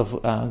 a lot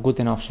of good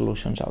enough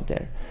solutions out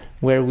there.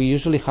 Where we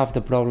usually have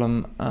the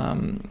problem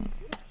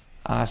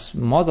as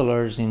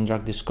modelers in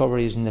drug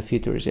discovery is in the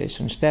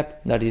featurization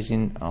step, that is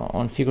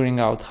on figuring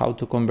out how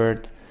to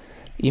convert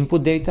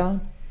input data,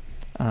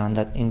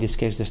 that in this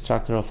case the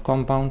structure of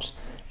compounds,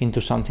 into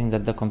something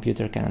that the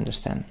computer can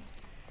understand,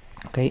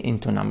 okay,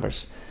 into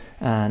numbers.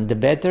 The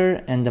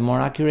better and the more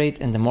accurate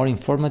and the more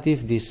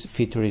informative this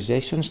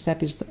featurization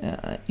step is,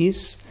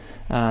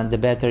 the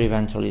better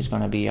eventually is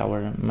going to be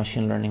our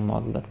machine learning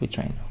model that we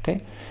train.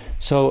 Okay,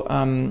 so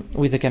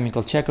with the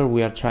chemical checker,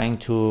 we are trying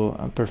to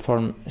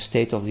perform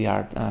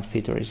state-of-the-art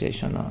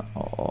featurization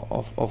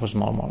of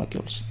small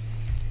molecules.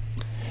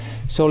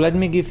 So let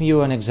me give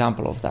you an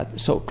example of that.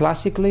 So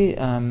classically,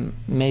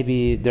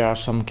 maybe there are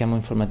some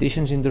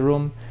chemoinformaticians in the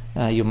room.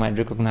 You might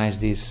recognize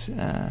these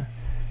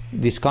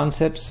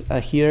concepts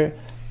here.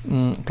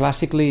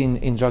 Classically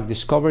in drug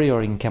discovery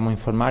or in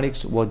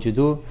chemoinformatics, what you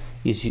do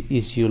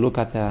is you look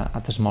at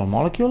a small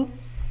molecule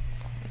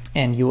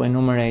and you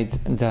enumerate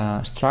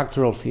the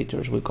structural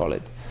features, we call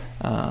it,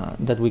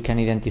 that we can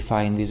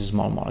identify in this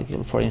small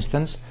molecule. For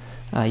instance,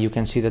 you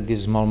can see that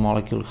this small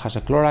molecule has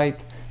a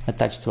chloride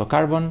attached to a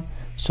carbon,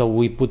 so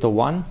we put a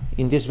 1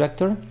 in this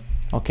vector,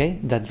 okay,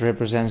 that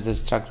represents the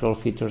structural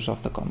features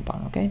of the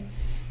compound. Okay,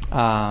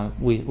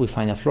 we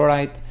find a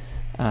fluoride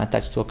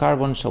attached to a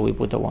carbon, so we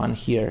put a 1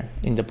 here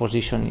in the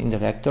position in the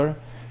vector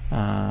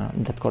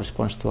that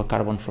corresponds to a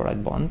carbon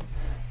fluoride bond.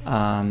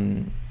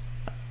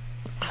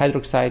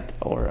 Hydroxide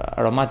or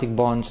aromatic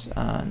bonds,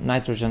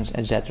 nitrogens,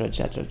 etc.,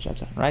 etc.,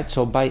 etc. Right?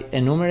 So by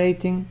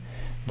enumerating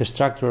the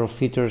structural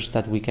features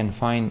that we can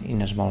find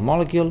in a small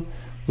molecule,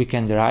 we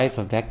can derive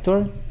a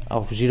vector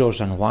of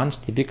zeros and ones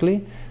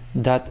typically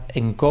that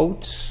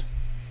encodes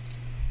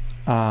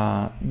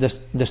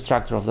the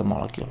structure of the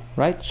molecule.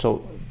 Right?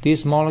 So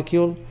this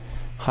molecule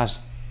has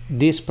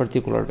this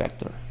particular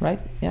vector, right?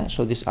 Yeah,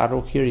 so this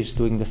arrow here is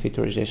doing the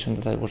featurization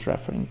that I was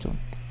referring to.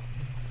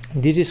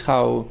 This is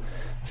how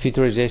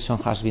featurization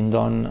has been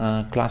done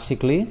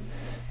classically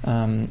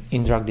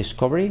in drug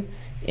discovery,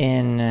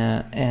 and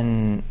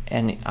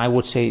I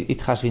would say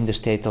it has been the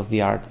state of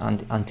the art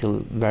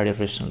until very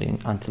recently,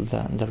 until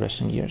the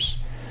recent years.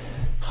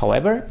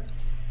 However,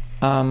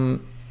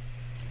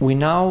 we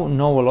now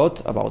know a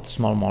lot about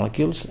small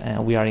molecules.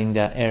 We are in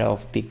the era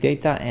of big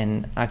data,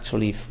 and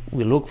actually if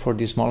we look for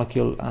this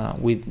molecule,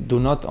 we do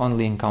not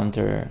only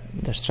encounter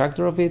the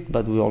structure of it,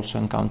 but we also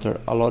encounter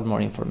a lot more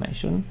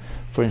information.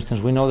 For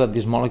instance, we know that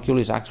this molecule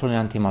is actually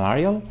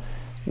antimalarial.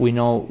 We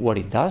know what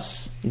it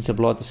does. It's a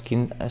blood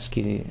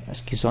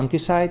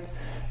schizonticide.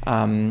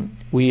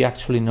 We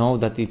actually know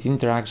that it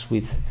interacts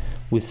with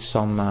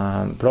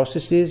some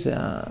processes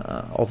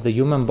of the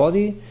human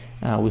body.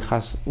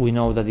 We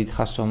know that it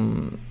has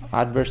some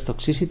adverse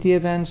toxicity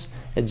events,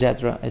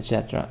 etc.,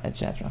 etc.,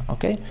 etc.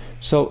 Okay,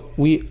 so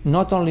we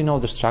not only know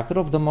the structure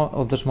of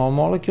the small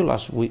molecule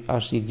as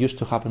it used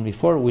to happen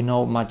before. We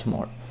know much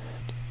more.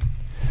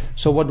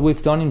 So what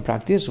we've done in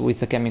practice with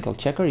the chemical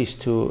checker is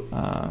to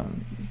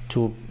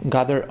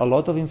gather a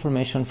lot of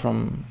information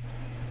from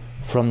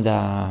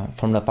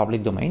the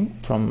public domain,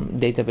 from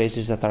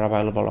databases that are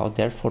available out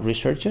there for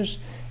researchers,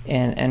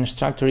 and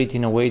structure it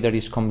in a way that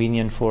is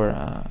convenient for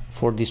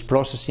this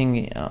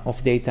processing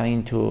of data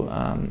into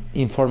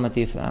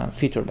informative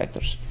feature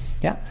vectors.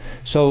 Yeah.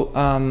 So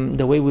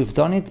the way we've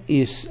done it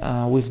is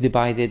we've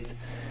divided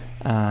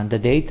the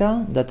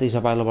data that is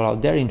available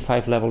out there in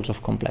 5 levels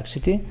of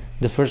complexity.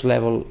 The first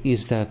level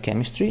is the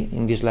chemistry.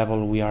 In this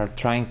level, we are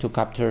trying to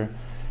capture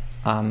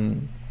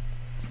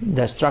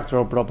the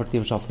structural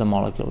properties of the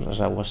molecules,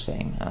 as I was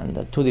saying, and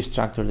the 2D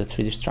structure, the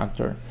 3D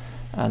structure,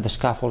 the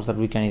scaffolds that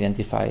we can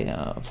identify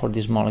for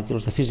these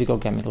molecules, the physical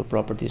chemical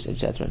properties,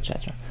 etc.,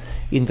 etc.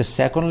 In the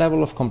second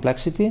level of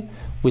complexity,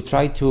 we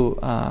try to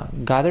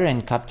gather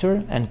and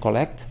capture and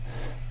collect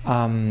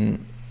the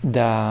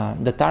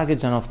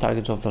targets and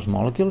off-targets of those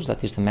molecules,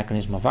 that is the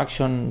mechanism of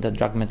action, the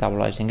drug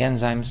metabolizing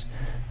enzymes,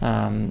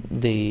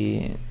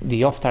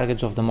 the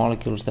off-targets of the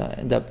molecules,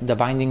 the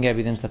binding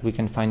evidence that we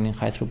can find in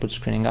high-throughput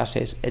screening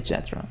assays,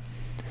 etc.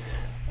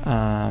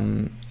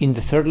 In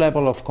the third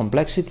level of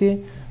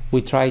complexity,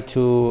 we try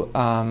to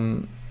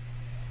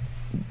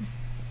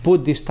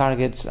put these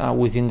targets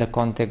within the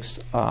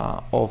context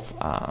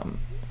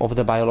of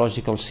the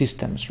biological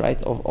systems,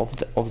 right?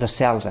 Of the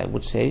cells, I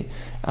would say,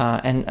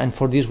 and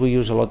for this we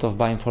use a lot of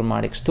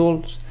bioinformatics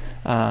tools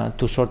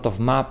to sort of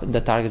map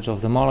the targets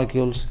of the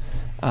molecules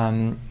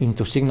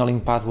into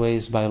signaling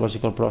pathways,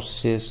 biological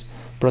processes,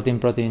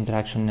 protein-protein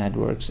interaction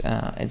networks,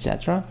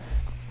 etc.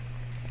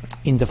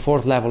 In the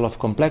fourth level of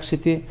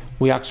complexity,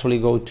 we actually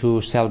go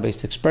to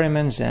cell-based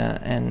experiments,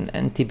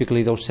 and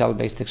typically those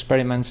cell-based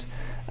experiments,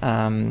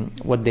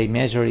 what they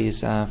measure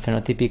is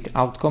phenotypic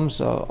outcomes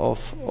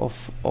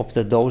of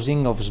the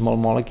dosing of small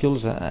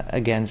molecules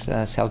against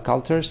cell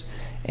cultures,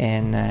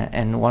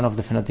 and one of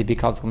the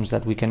phenotypic outcomes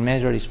that we can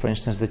measure is, for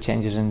instance, the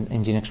changes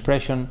in gene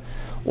expression,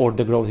 or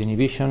the growth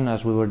inhibition,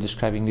 as we were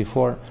describing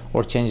before,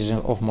 or changes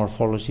of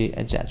morphology,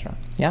 etc.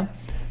 Yeah,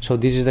 so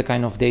this is the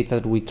kind of data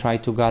that we try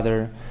to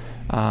gather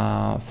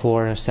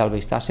for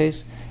cell-based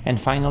assays.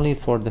 And finally,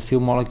 for the few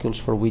molecules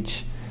for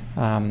which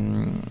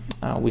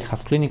we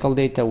have clinical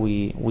data,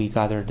 we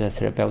gather the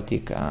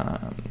therapeutic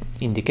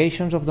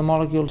indications of the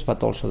molecules,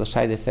 but also the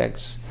side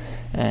effects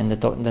and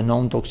the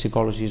known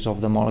toxicologies of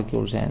the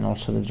molecules, and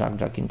also the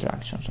drug-drug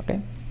interactions. Okay,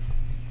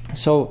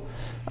 so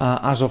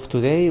as of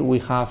today, we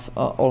have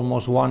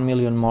almost 1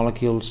 million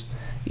molecules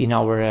in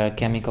our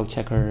chemical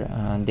checker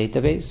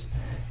database.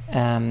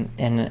 And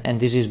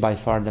this is by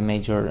far the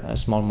major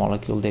small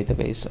molecule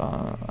database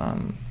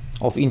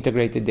of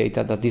integrated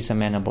data that is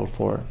amenable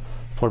for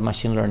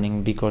machine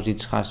learning, because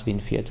it has been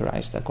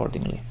featurized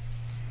accordingly.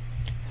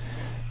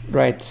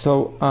 Right,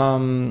 so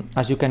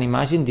as you can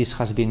imagine, this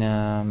has been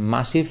a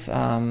massive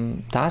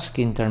task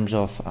in terms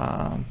of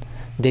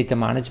data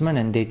management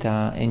and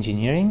data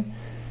engineering.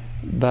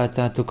 But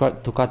to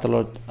cut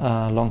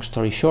a long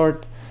story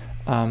short,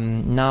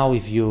 now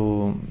if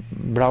you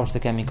browse the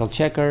chemical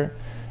checker,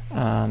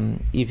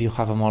 if you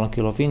have a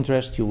molecule of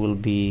interest, you will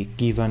be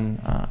given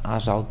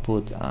as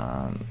output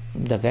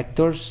the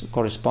vectors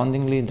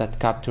correspondingly that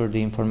capture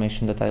the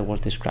information that I was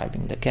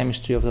describing, the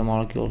chemistry of the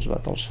molecules,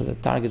 but also the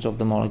targets of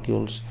the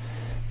molecules,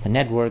 the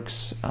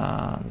networks,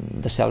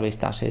 the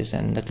cell-based assays,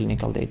 and the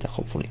clinical data,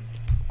 hopefully.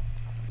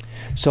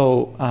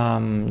 So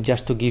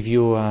just to give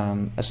you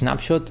a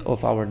snapshot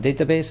of our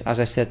database, as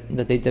I said,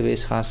 the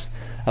database has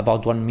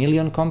about 1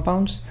 million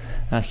compounds.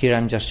 Here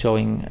I'm just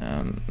showing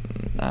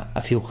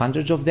a few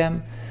hundreds of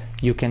them.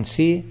 You can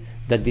see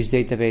that this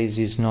database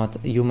is not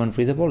human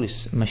readable,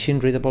 it's machine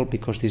readable,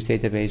 because this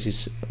database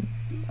is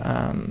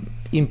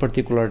in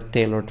particular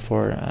tailored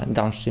for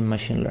downstream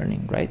machine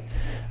learning, right?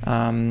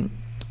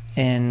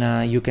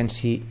 And you can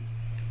see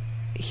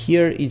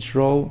here each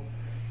row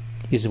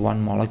is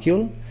one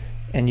molecule,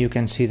 and you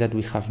can see that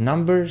we have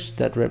numbers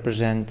that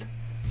represent,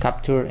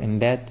 capture,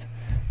 embed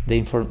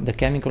the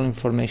chemical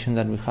information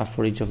that we have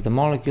for each of the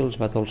molecules,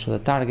 but also the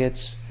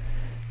targets,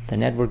 the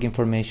network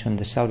information,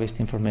 the cell-based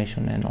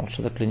information, and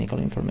also the clinical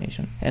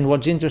information. And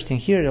what's interesting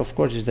here, of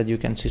course, is that you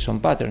can see some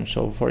patterns.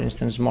 So, for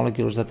instance,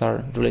 molecules that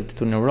are related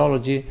to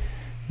neurology,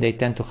 they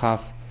tend to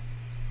have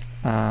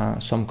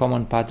some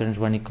common patterns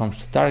when it comes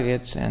to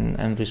targets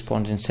and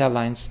response in cell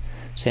lines.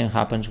 Same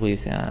happens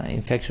with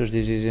infectious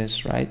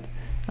diseases, right?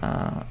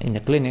 In the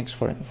clinics,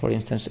 for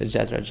instance,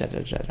 etc., etc.,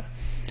 etc.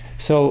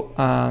 So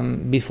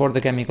before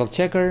the chemical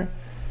checker,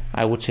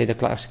 I would say the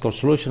classical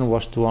solution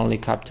was to only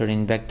capture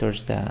in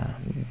vectors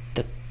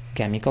the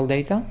chemical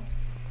data.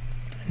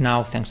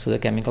 Now, thanks to the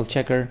chemical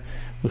checker,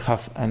 we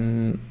have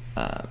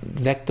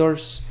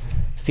vectors,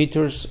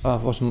 features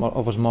of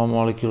small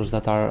molecules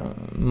that are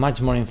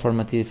much more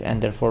informative,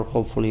 and therefore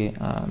hopefully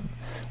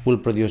will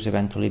produce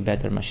eventually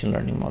better machine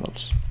learning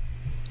models.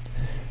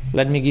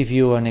 Let me give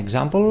you an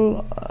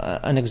example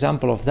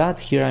of that.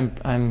 Here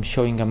I'm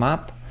showing a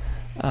map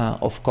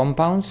of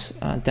compounds.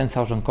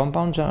 10,000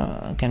 compounds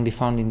can be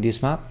found in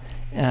this map,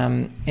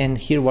 and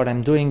here what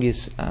I'm doing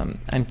is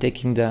I'm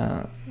taking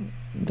the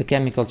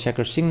chemical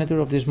checker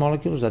signature of these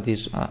molecules. That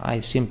is,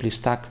 I simply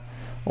stack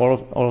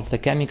all of the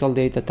chemical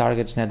data,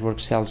 targets,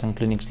 networks, cells, and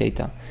clinics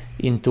data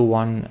into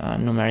one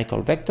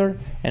numerical vector,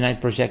 and I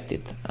project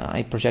it.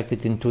 I project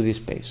it into this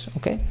space.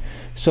 Okay,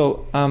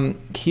 so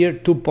here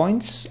 2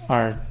 points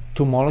are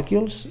 2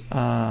 molecules,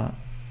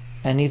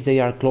 and if they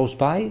are close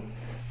by,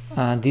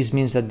 this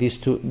means that these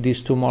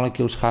two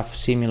molecules have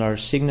similar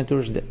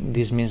signatures.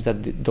 This means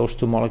that those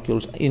 2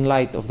 molecules, in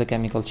light of the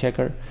chemical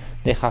checker,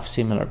 they have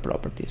similar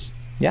properties.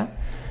 Yeah.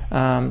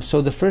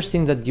 So the first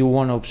thing that you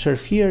want to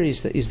observe here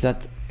is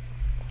that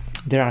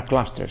there are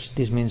clusters.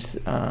 This means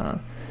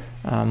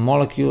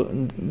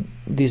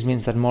This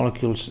means that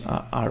molecules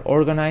are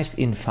organized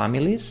in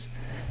families,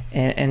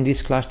 and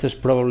these clusters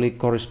probably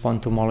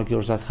correspond to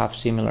molecules that have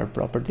similar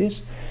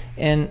properties.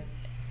 And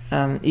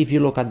if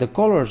you look at the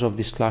colors of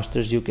these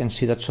clusters, you can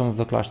see that some of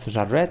the clusters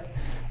are red.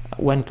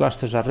 When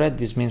clusters are red,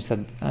 this means that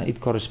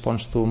it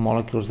corresponds to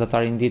molecules that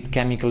are indeed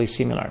chemically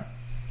similar.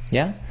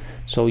 Yeah.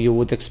 So you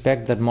would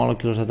expect that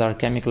molecules that are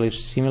chemically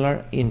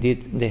similar,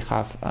 indeed, they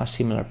have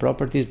similar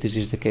properties. This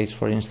is the case,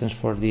 for instance,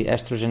 for the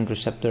estrogen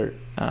receptor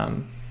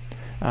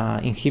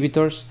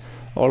inhibitors.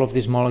 All of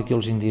these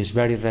molecules in this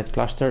very red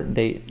cluster,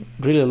 they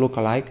really look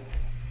alike,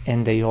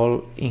 and they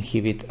all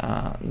inhibit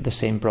the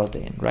same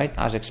protein, right,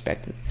 as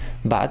expected.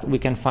 But we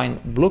can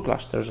find blue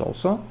clusters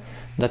also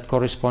that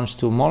corresponds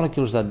to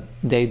molecules that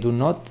they do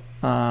not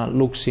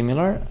look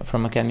similar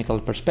from a chemical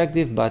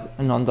perspective, but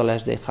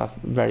nonetheless they have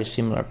very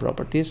similar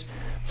properties.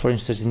 For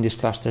instance, in this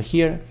cluster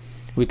here,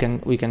 we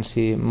can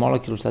see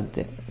molecules that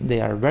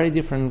they are very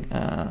different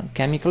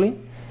chemically,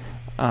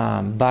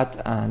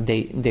 but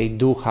they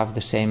do have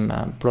the same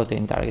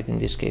protein target. In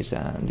this case,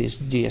 this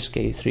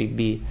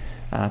GSK3B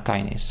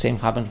kinase. Same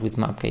happens with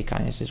MAPK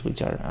kinases,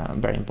 which are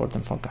very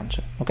important for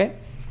cancer. Okay.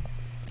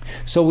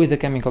 So with the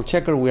chemical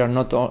checker, we are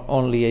not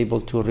only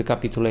able to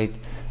recapitulate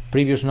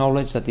previous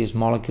knowledge, that is,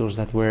 molecules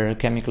that were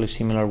chemically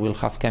similar will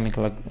have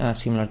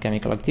similar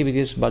chemical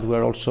activities, but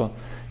we're also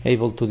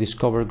able to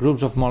discover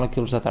groups of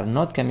molecules that are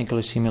not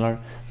chemically similar,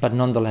 but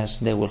nonetheless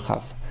they will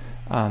have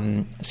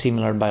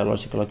similar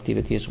biological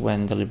activities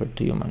when delivered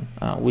to human,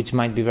 which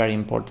might be very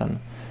important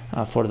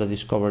for the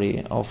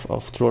discovery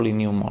of truly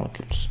new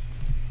molecules.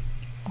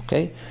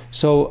 Okay,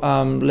 so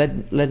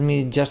let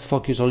me just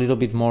focus a little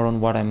bit more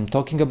on what I'm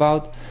talking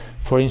about.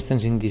 For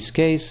instance, in this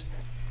case,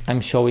 I'm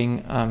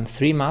showing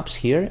 3 maps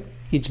here.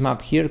 Each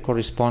map here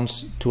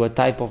corresponds to a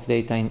type of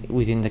data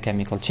within the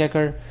chemical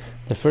checker.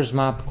 The first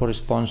map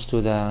corresponds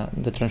to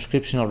the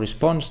transcriptional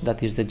response,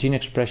 that is the gene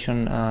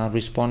expression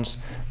response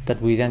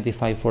that we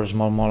identify for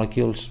small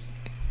molecules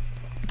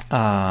in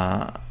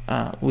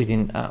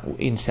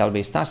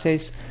cell-based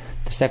assays.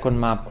 The second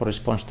map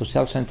corresponds to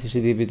cell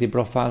sensitivity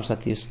profiles,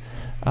 that is,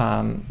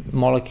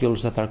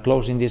 molecules that are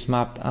close in this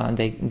map,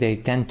 they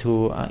tend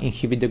to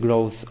inhibit the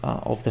growth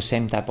of the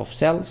same type of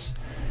cells.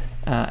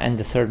 And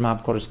the third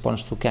map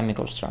corresponds to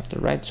chemical structure,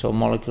 right? So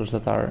molecules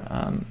that are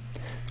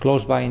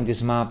close by in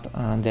this map,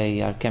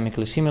 they are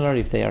chemically similar.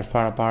 If they are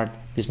far apart,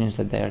 this means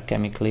that they are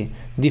chemically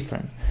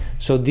different.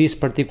 So this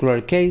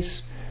particular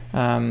case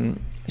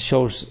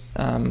shows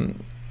an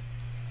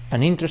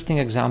interesting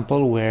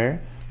example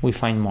where we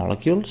find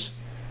molecules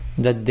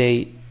that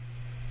they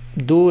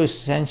do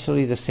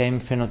essentially the same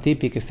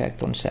phenotypic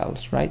effect on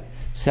cells, right?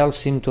 Cells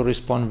seem to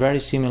respond very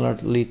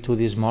similarly to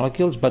these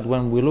molecules, but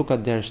when we look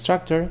at their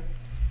structure,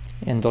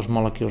 and those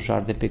molecules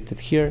are depicted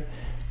here,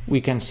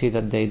 we can see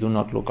that they do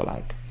not look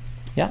alike.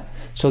 Yeah,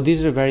 so this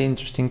is a very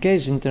interesting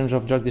case in terms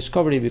of drug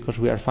discovery, because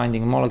we are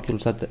finding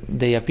molecules that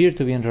they appear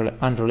to be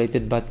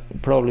unrelated, but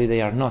probably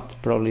they are not.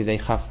 Probably they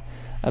have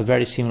a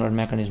very similar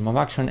mechanism of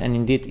action, and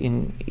indeed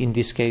in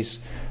this case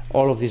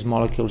all of these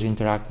molecules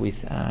interact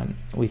with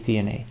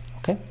DNA.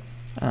 Okay,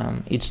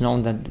 it's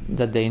known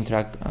that they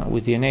interact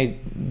with DNA.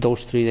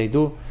 Those 3 they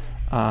do.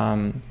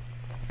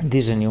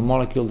 This is a new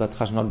molecule that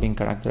has not been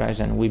characterized,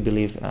 and we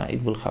believe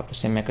it will have the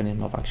same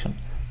mechanism of action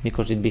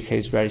because it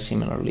behaves very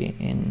similarly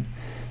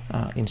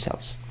in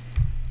cells.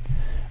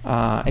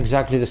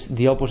 Exactly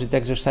the opposite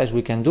exercise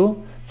we can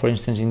do. For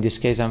instance, in this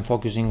case, I'm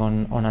focusing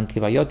on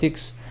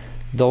antibiotics.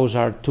 Those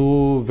are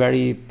 2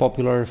 very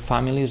popular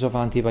families of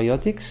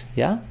antibiotics.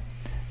 Yeah,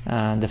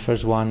 the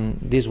first one,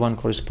 this one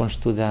corresponds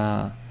to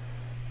the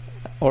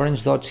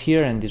orange dots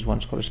here, and this one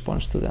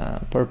corresponds to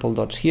the purple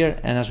dots here.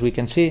 And as we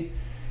can see,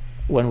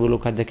 when we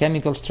look at the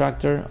chemical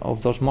structure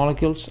of those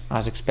molecules,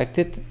 as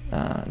expected,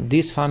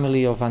 this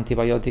family of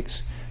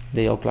antibiotics,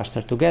 they all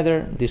cluster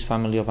together. This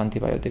family of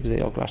antibiotics, they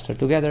all cluster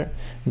together.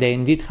 They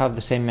indeed have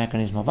the same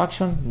mechanism of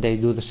action. They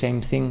do the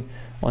same thing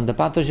on the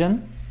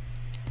pathogen.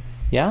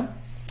 Yeah,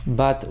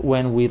 but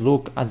when we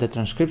look at the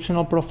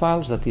transcriptional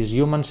profiles, that is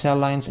human cell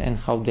lines and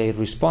how they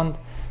respond,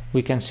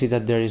 we can see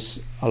that there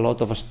is a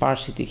lot of a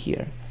sparsity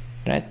here.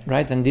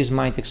 Right, and this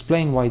might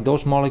explain why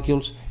those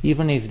molecules,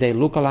 even if they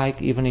look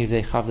alike, even if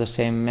they have the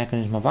same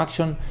mechanism of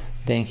action,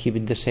 they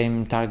inhibit the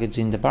same targets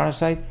in the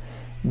parasite,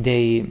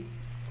 they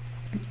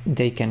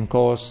can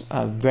cause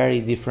very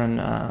different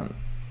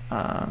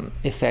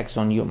effects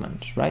on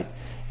humans, right?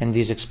 And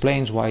this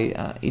explains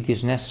why it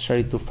is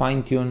necessary to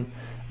fine-tune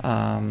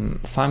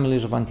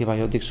families of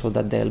antibiotics so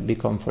that they'll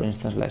become, for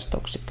instance, less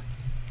toxic.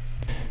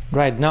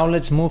 Right, now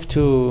let's move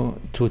to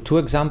 2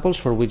 examples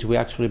for which we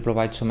actually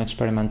provide some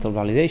experimental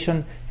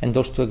validation, and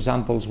those 2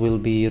 examples will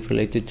be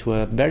related to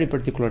a very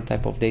particular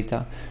type of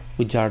data,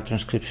 which are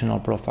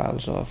transcriptional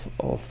profiles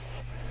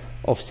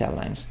of cell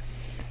lines.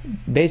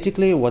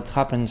 Basically, what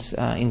happens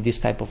in this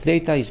type of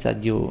data is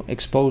that you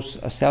expose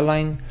a cell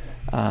line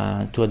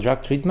to a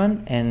drug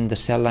treatment, and the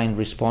cell line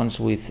responds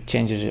with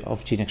changes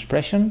of gene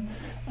expression,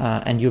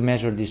 and you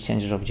measure these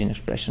changes of gene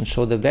expression.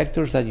 So the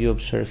vectors that you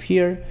observe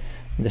here,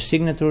 the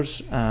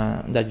signatures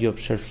that you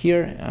observe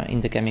here in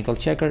the chemical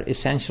checker,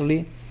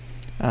 essentially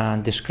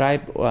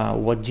describe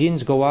what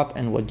genes go up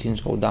and what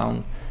genes go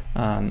down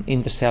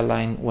in the cell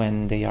line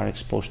when they are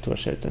exposed to a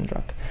certain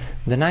drug.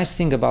 The nice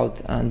thing about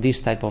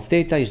this type of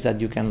data is that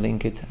you can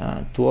link it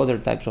to other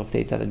types of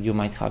data that you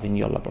might have in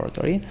your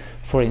laboratory.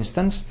 For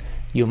instance,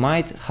 you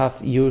might have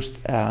used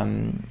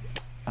an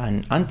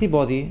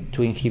antibody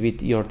to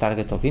inhibit your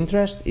target of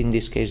interest, in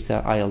this case the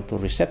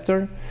IL-2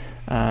 receptor,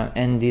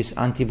 and this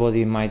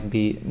antibody might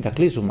be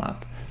daclizumab,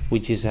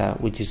 which is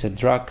a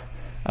drug,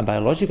 a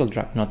biological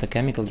drug, not a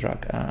chemical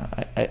drug,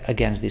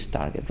 against this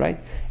target, right?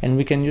 And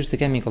we can use the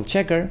chemical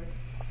checker,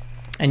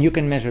 and you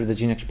can measure the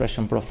gene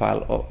expression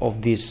profile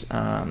of this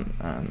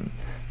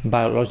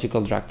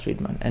biological drug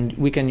treatment. And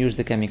we can use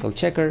the chemical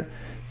checker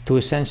to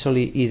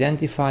essentially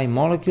identify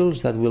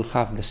molecules that will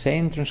have the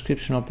same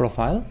transcriptional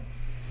profile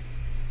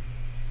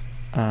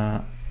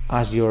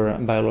as your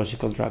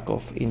biological drug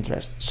of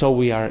interest. So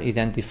we are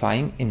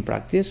identifying in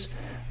practice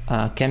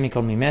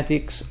chemical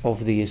mimetics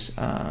of this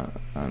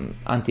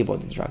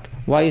antibody drug.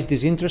 Why is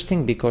this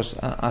interesting? Because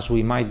as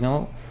you might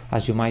know,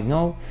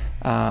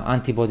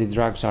 antibody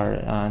drugs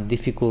are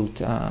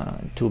difficult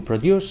to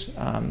produce.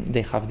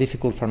 They have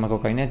difficult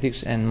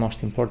pharmacokinetics, and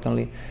most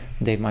importantly,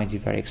 they might be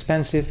very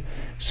expensive.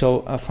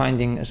 So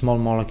finding small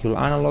molecule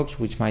analogs,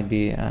 which might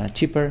be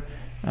cheaper,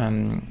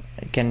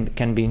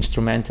 can be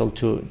instrumental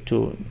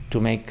to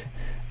make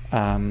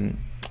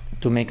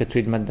a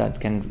treatment that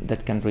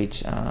can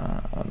reach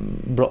a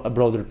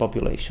broader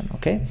population.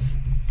 Okay.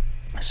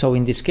 So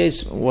in this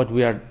case, what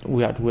we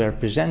are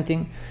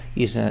presenting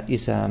is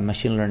a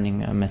machine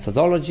learning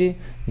methodology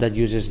that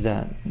uses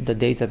the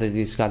data that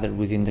is gathered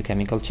within the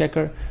chemical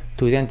checker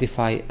to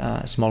identify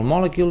small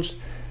molecules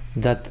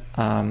that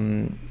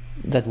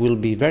will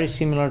be very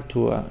similar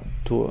to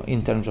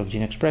in terms of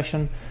gene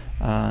expression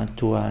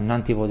to an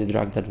antibody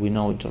drug that we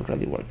know is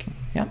already working.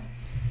 Yeah.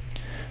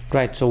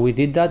 Right. So we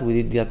did that.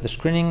 We did the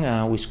screening.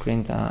 We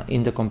screened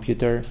in the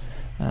computer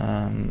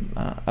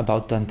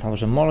about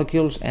 10,000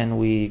 molecules, and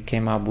we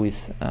came up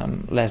with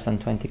less than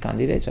 20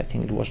 candidates. I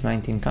think it was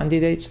 19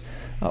 candidates,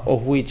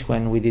 of which,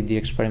 when we did the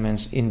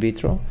experiments in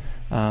vitro,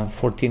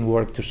 14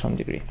 worked to some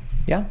degree.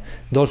 Yeah,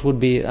 those would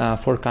be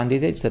 4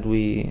 candidates that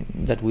we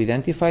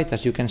identified.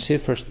 As you can see,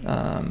 first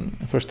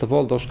of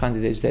all, those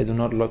candidates, they do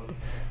not look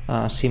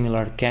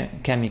similar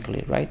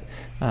chemically, right?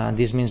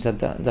 This means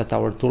that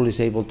our tool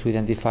is able to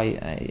identify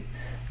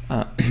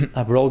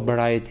a broad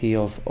variety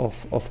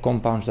of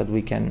compounds that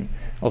we can,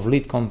 of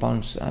lead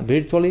compounds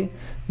virtually,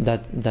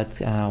 that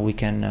we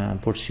can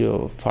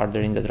pursue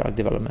further in the drug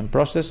development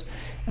process.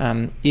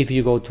 If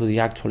you go to the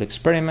actual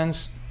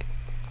experiments,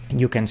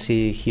 you can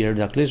see here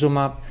the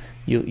daclizumab.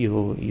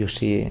 You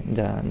see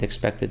the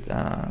expected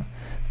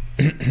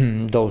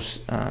dose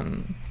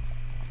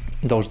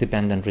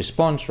dependent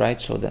response,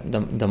 right? So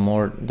the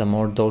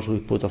more dose we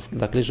put of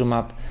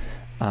daclizumab,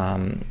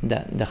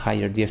 the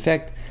higher the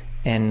effect.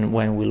 And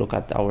when we look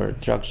at our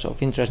drugs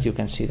of interest, you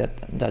can see that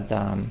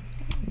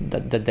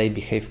they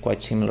behave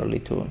quite similarly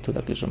to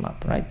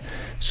daclizumab, right?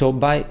 So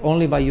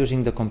only by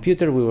using the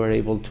computer, we were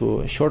able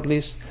to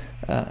shortlist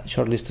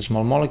the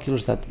small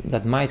molecules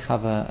that might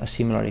have a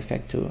similar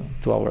effect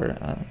to our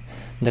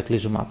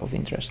daclizumab of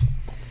interest.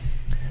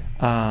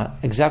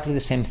 Exactly the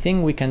same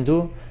thing we can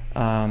do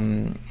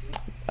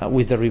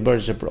with the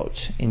reverse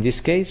approach. In this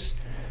case,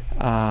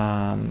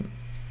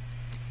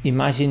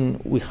 imagine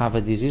we have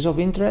a disease of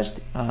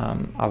interest,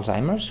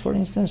 Alzheimer's, for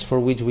instance, for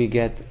which we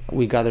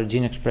gather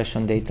gene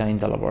expression data in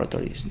the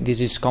laboratories.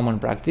 This is common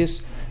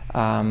practice.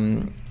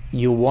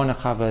 You want to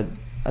have a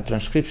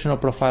transcriptional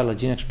profile, a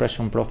gene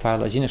expression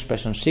profile, a gene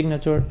expression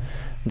signature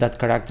that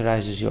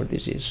characterizes your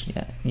disease.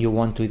 Yeah. You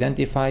want to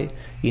identify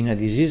in a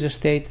disease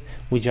state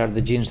which are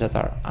the genes that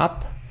are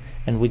up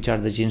and which are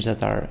the genes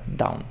that are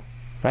down,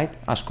 right,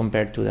 as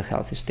compared to the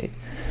healthy state.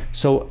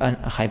 So a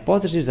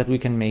hypothesis that we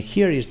can make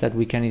here is that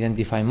we can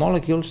identify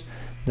molecules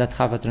that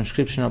have a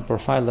transcriptional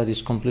profile that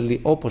is completely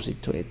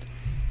opposite to it.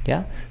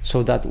 Yeah.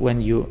 So that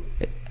when you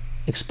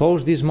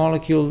expose this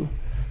molecule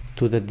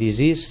to the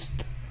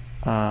diseased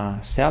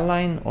cell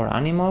line or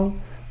animal,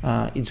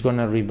 it's going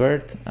to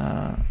revert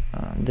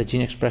the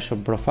gene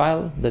expression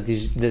profile, the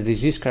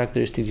disease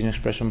characteristic gene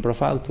expression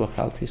profile, to a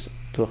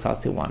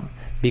healthy one,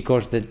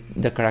 because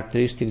the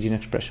characteristic gene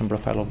expression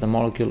profile of the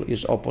molecule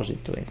is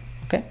opposite to it.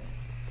 Okay,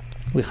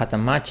 we had a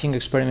matching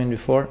experiment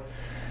before,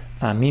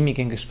 a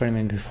mimicking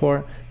experiment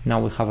before. Now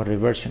we have a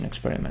reversion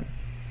experiment.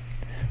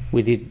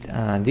 We did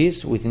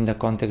this within the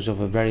context of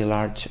a very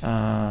large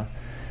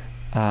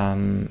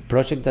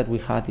project that we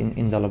had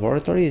in the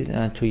laboratory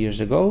 2 years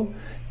ago,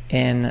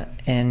 and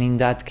in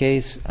that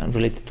case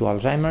related to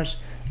Alzheimer's.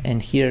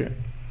 And here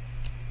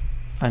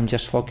I'm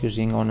just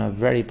focusing on a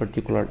very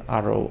particular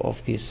arrow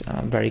of this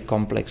very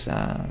complex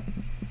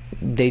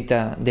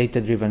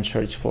data-driven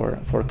search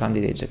for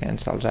candidates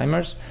against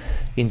Alzheimer's.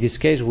 In this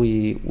case,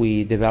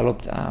 we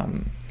developed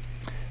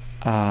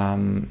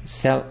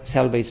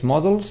cell-based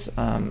models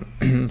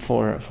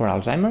for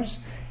Alzheimer's.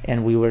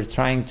 And we were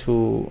trying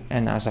to,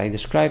 and as I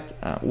described,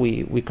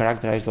 we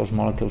characterized those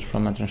molecules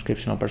from a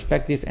transcriptional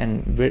perspective,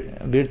 and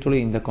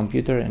virtually in the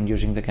computer and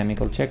using the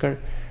chemical checker,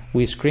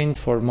 we screened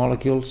for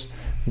molecules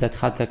that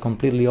had a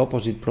completely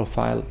opposite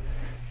profile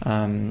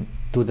to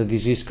the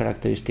disease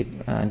characteristic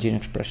gene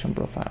expression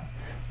profile.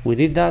 We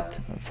did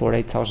that for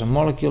 8,000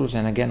 molecules,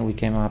 and again we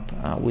came up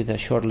with a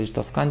short list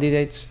of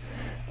candidates.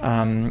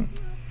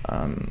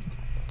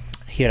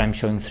 Here I'm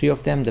showing 3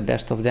 of them, the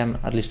best of them,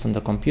 at least on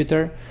the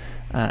computer.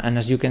 And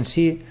as you can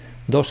see,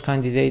 those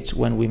candidates,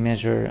 when we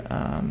measure,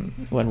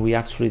 when we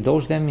actually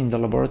dose them in the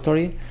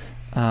laboratory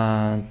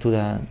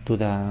to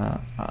the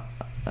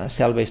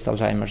cell-based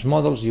Alzheimer's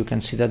models, you can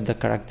see that the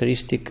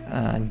characteristic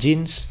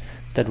genes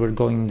that were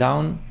going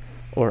down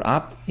or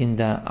up in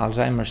the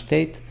Alzheimer's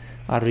state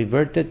are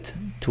reverted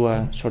to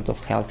a sort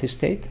of healthy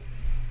state.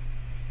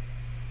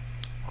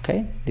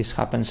 Okay, this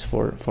happens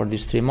for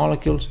these 3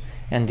 molecules,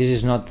 and this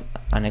is not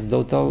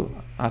anecdotal.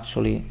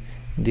 Actually,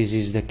 this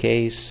is the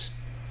case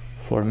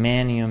for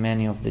many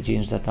of the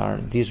genes that are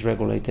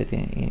dysregulated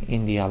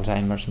in the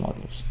Alzheimer's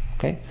models.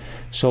 Okay,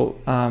 so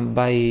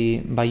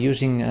by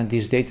using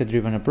this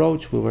data-driven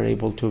approach, we were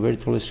able to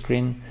virtually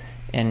screen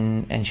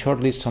and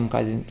shortlist some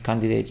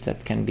candidates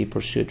that can be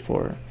pursued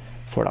for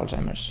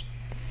Alzheimer's.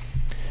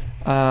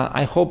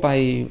 I hope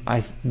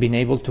I've been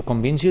able to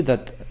convince you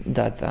that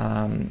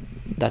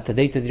the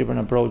data-driven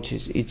approach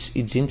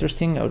it's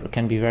interesting, or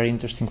can be very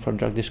interesting for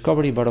drug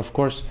discovery. But of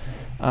course,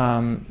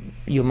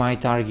 you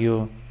might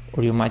argue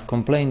or you might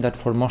complain that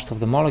for most of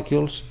the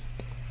molecules,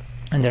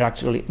 and there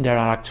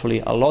are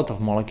actually a lot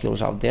of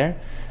molecules out there,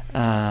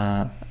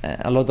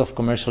 a lot of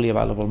commercially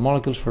available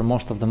molecules. For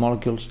most of the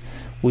molecules,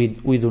 we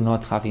do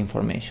not have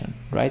information,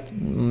 right?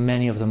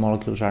 Many of the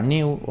molecules are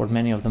new, or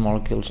many of the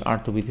molecules are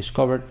to be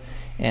discovered,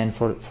 and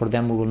for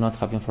them we will not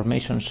have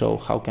information. So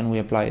how can we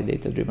apply a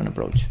data-driven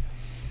approach?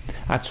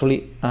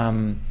 Actually,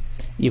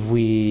 if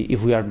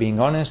we are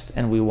being honest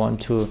and we want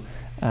to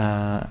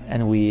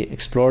and we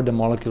explore the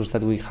molecules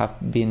that we have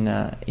been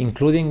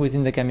including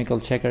within the chemical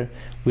checker,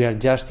 we are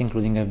just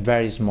including a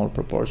very small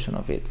proportion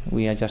of it.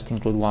 We are just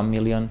include 1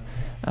 million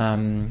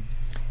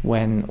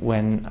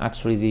when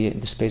actually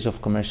the space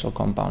of commercial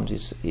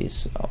compounds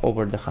is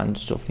over the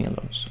hundreds of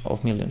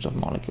millions of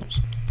molecules.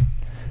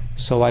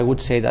 So I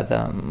would say that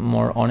a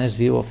more honest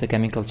view of the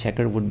chemical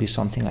checker would be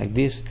something like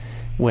this,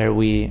 where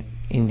we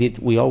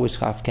always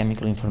have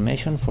chemical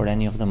information for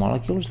any of the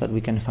molecules that we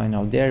can find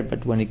out there,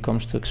 but when it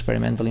comes to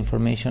experimental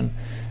information,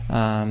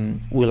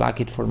 we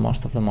lack it for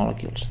most of the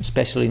molecules,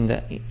 especially in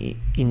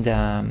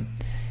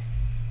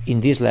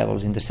these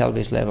levels, in the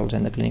cell-based levels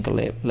and the clinical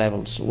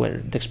levels, where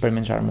the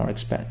experiments are more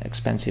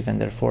expensive and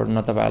therefore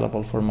not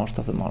available for most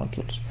of the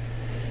molecules.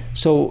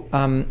 So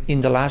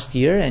in the last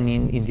year, and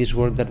in this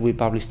work that we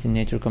published in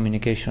Nature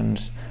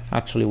Communications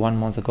actually 1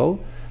 month ago,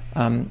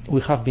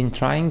 we have been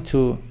trying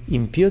to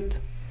impute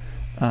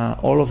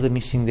all of the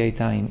missing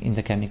data in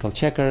the chemical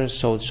checker,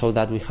 so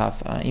that we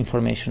have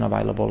information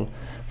available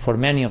for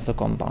many of the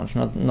compounds,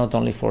 not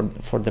only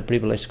for the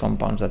privileged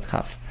compounds that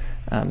have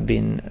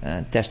been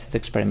tested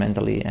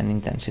experimentally and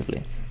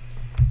intensively.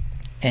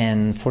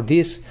 And for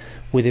this,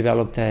 we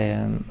developed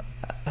a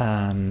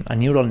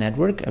neural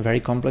network, a very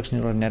complex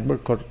neural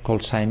network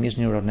called Siamese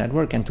neural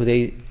network. And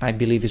today, I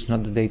believe, is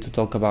not the day to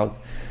talk about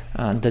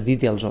the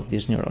details of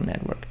this neural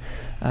network.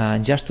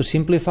 Just to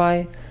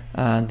simplify,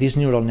 this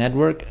neural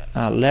network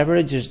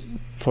leverages,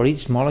 for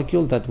each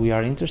molecule that we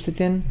are interested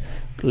in,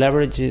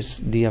 leverages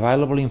the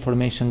available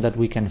information that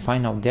we can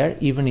find out there,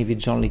 even if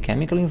it's only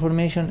chemical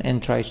information,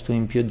 and tries to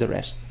impute the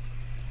rest.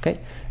 Okay,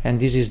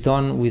 and this is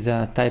done with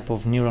a type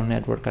of neural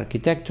network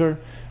architecture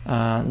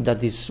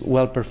that is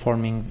well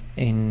performing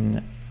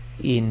in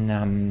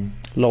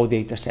low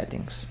data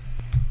settings.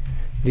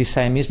 This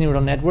Siamese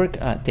neural network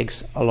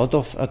takes a lot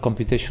of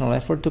computational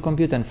effort to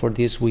compute, and for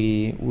this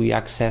we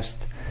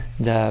accessed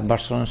the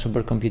Barcelona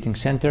Supercomputing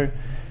Center.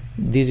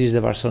 This is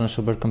the Barcelona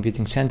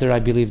Supercomputing Center. I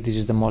believe this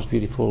is the most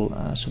beautiful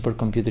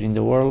supercomputer in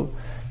the world.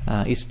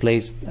 It's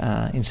placed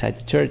inside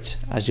the church.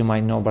 As you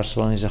might know,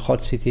 Barcelona is a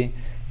hot city,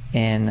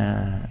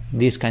 and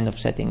this kind of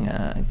setting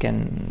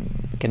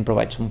can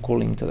provide some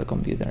cooling to the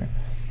computer.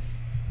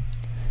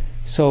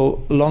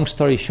 So, long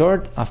story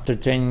short, after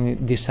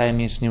training this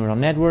Siamese neural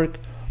network,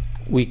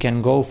 we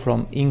can go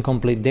from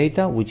incomplete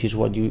data, which is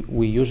what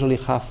we usually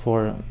have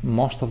for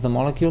most of the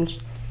molecules,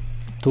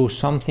 to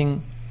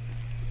something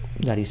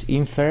that is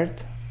inferred,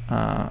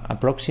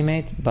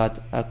 approximate,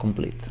 but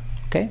complete.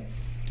 Okay,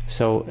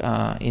 so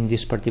in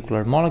this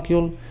particular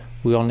molecule,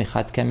 we only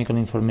had chemical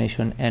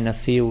information and a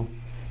few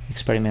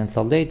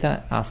experimental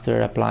data.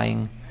 After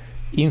applying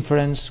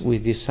inference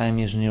with this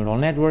Siamese neural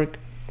network,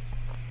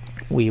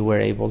 we were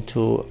able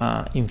to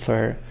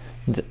infer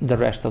the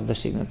rest of the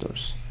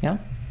signatures. Yeah.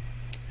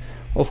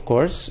 Of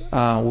course,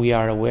 we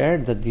are aware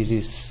that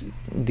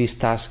this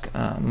task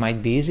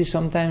might be easy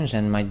sometimes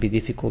and might be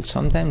difficult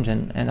sometimes,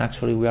 and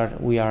actually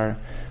we are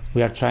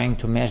trying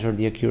to measure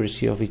the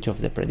accuracy of each of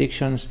the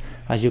predictions.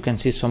 As you can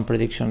see, some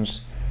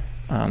predictions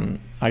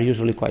are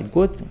usually quite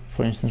good.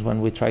 For instance,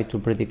 when we try to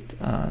predict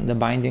the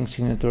binding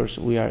signatures,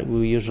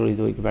 we usually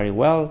do it very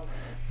well.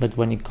 But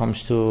when it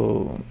comes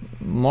to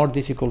more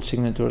difficult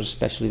signatures,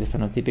 especially the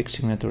phenotypic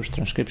signatures,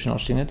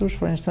 transcriptional signatures,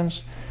 for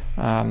instance,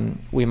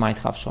 we might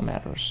have some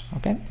errors.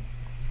 Okay,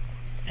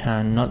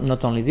 and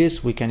not only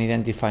this, we can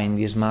identify in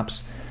these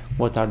maps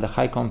what are the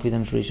high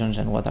confidence regions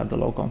and what are the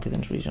low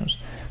confidence regions.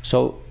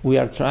 So we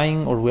are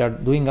trying, or we are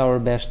doing our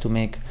best to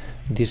make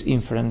this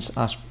inference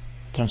as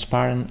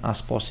transparent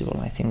as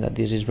possible. I think that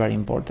this is very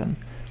important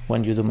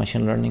when you do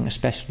machine learning,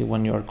 especially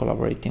when you are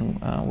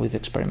collaborating with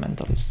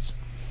experimentalists.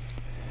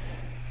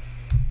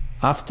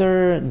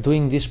 After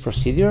doing this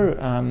procedure,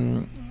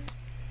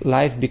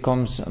 life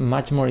becomes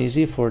much more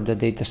easy for the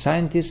data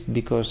scientist,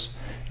 because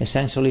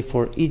essentially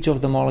for each of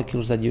the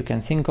molecules that you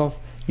can think of,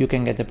 you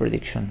can get a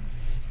prediction.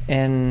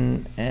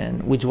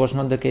 and which was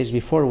not the case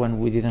before when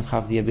we didn't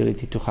have the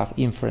ability to have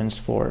inference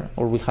for,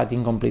 or we had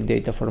incomplete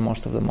data for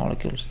most of the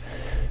molecules.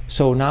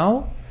 So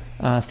now,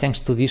 thanks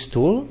to this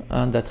tool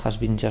that has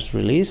been just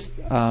released,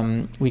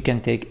 we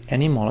can take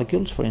any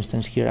molecules. For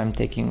instance, here I'm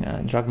taking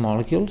drug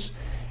molecules,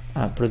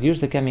 produce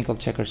the chemical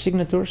checker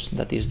signatures,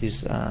 that is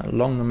this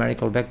long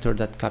numerical vector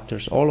that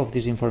captures all of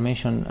this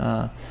information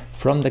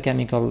from the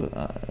chemical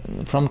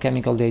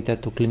data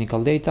to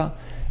clinical data,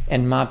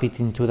 and map it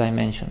in 2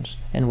 dimensions.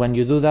 And when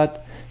you do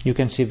that, you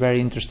can see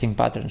very interesting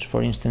patterns.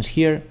 For instance,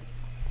 here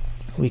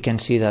we can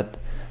see that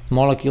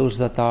molecules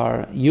that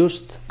are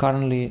used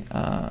currently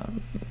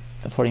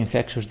for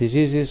infectious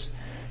diseases,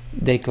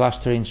 they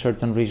cluster in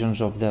certain regions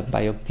of the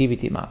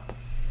bioactivity map,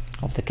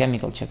 of the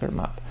chemical checker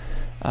map.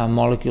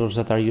 Molecules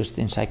that are used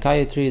in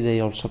psychiatry,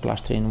 they also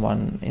cluster in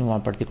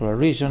one particular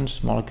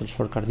regions. Molecules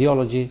for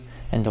cardiology,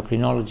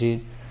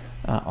 endocrinology,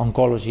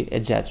 oncology,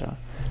 etc.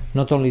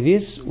 Not only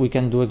this, we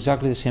can do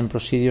exactly the same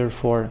procedure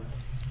for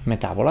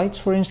metabolites,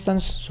 for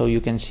instance. So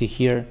you can see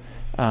here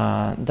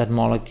that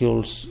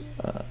molecules,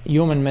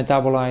 human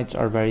metabolites,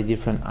 are very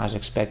different as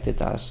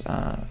expected as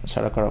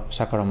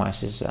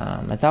Saccharomyces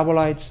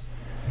metabolites.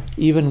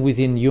 Even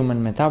within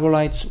human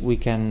metabolites, we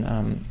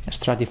can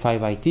stratify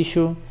by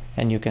tissue,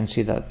 and you can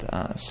see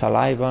that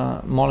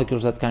saliva,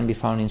 molecules that can be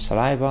found in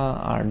saliva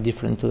are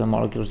different to the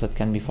molecules that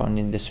can be found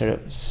in the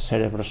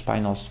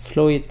cerebrospinal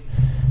fluid,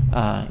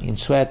 in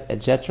sweat,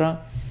 etc.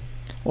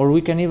 Or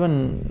we can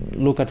even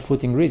look at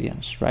food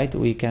ingredients, right?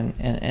 We can,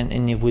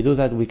 and if we do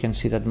that, we can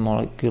see that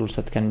molecules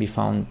that can be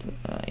found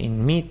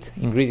in meat,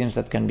 ingredients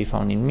that can be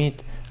found in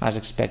meat, as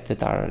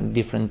expected, are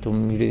different to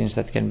ingredients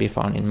that can be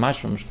found in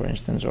mushrooms, for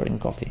instance, or in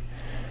coffee.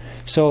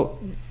 So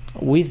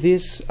with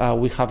this,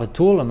 we have a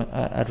tool,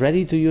 a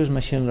ready-to-use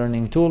machine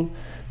learning tool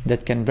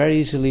that can very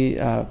easily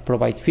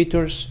provide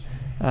features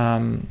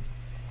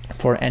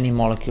for any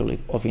molecule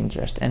of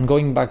interest. And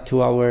going back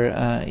to our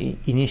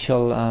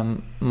initial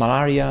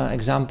malaria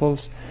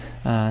examples,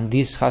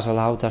 this has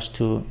allowed us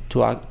to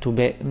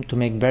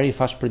make very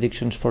fast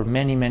predictions for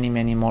many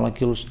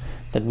molecules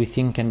that we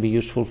think can be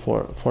useful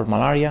for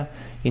malaria.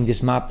 In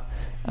this map,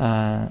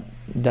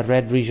 the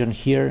red region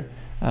here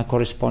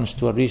corresponds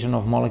to a region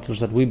of molecules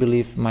that we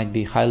believe might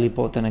be highly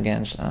potent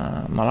against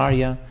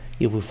malaria.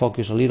 If we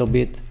focus a little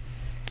bit,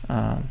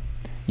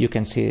 you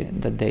can see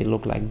that they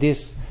look like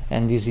this.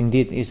 And this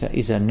indeed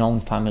is a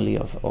known family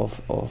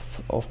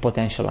of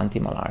potential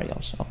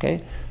antimalarials.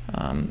 Okay,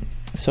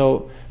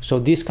 so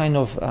these kind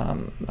of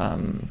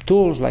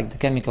tools like the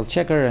chemical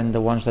checker and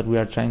the ones that we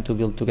are trying to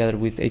build together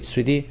with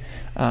H3D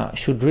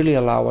should really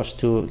allow us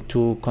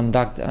to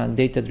conduct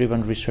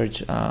data-driven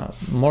research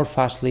more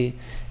fastly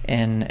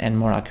and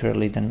more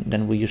accurately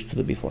than we used to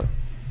do before.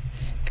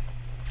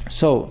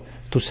 So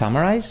to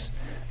summarize,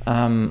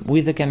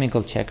 with the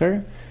chemical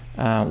checker,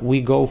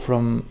 we go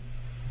from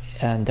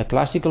the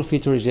classical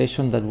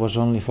featurization that was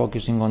only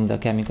focusing on the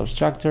chemical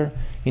structure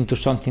into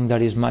something that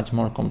is much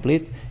more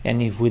complete.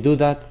 And if we do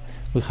that,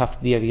 we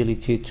have the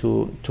ability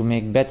to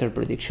make better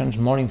predictions,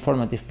 more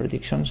informative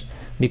predictions,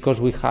 because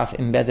we have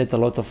embedded a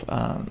lot of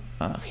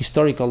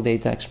historical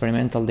data,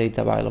 experimental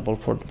data available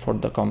for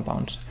the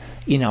compounds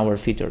in our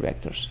feature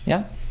vectors.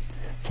 Yeah.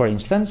 For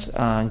instance,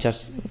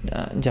 just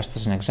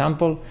as an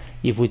example,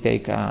 if we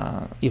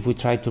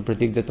try to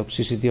predict the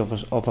toxicity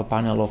of a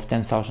panel of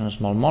 10,000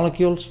 small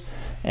molecules,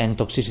 and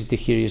toxicity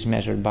here is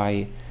measured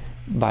by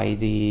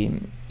the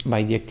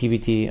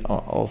activity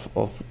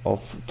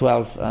of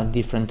 12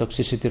 different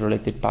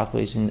toxicity-related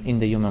pathways in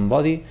the human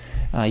body,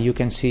 you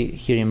can see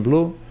here in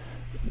blue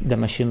the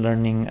machine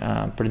learning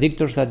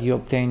predictors that you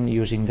obtain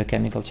using the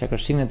chemical checker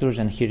signatures,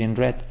 and here in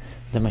red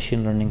the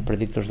machine learning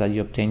predictors that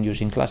you obtain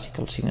using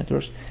classical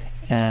signatures.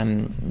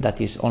 That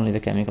is only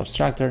the chemical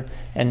structure,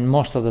 and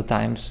most of the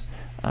times,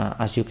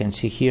 as you can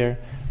see here,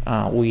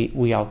 we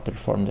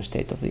outperform the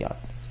state of the art.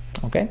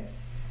 Okay,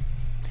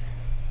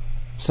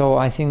 so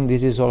I think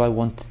this is all I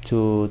wanted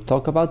to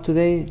talk about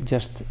today,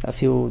 just a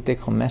few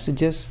take-home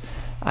messages.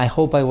 I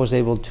hope I was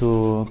able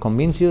to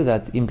convince you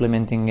that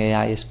implementing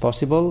AI is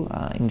possible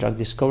in drug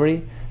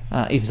discovery,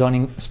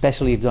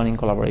 especially if done in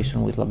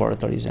collaboration with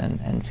laboratories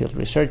and field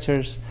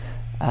researchers.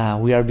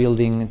 We are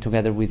building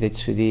together with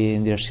H3D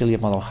in the Ersilia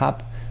Model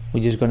Hub,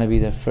 which is going to be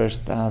the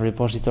first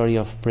repository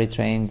of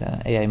pre-trained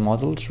AI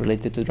models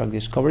related to drug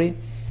discovery.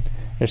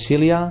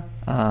 Ersilia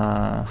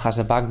has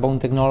a backbone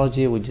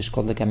technology which is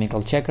called the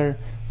chemical checker,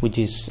 which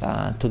is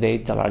to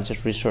date the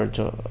largest resource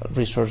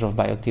of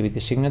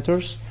bioactivity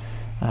signatures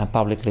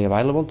publicly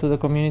available to the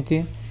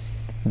community.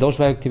 Those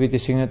bioactivity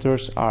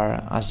signatures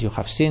are, as you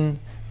have seen,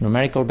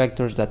 numerical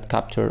vectors that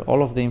capture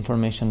all of the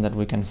information that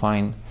we can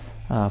find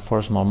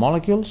for small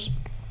molecules.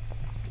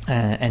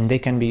 And they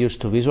can be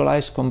used to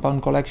visualize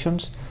compound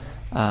collections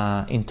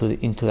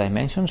into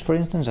dimensions, for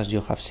instance, as you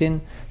have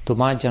seen, to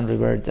match and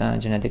revert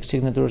genetic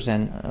signatures,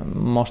 and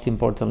most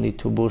importantly,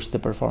 to boost the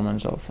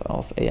performance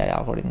of AI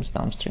algorithms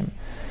downstream.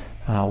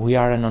 We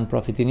are a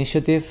non-profit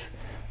initiative.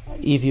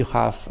 If you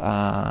have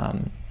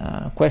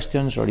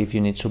questions or if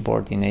you need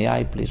support in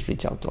AI, please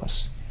reach out to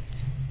us.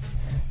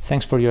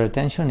 Thanks for your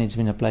attention. It's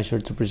been a pleasure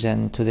to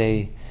present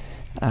today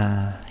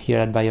here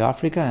at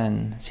BioAfrica,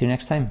 and see you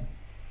next time.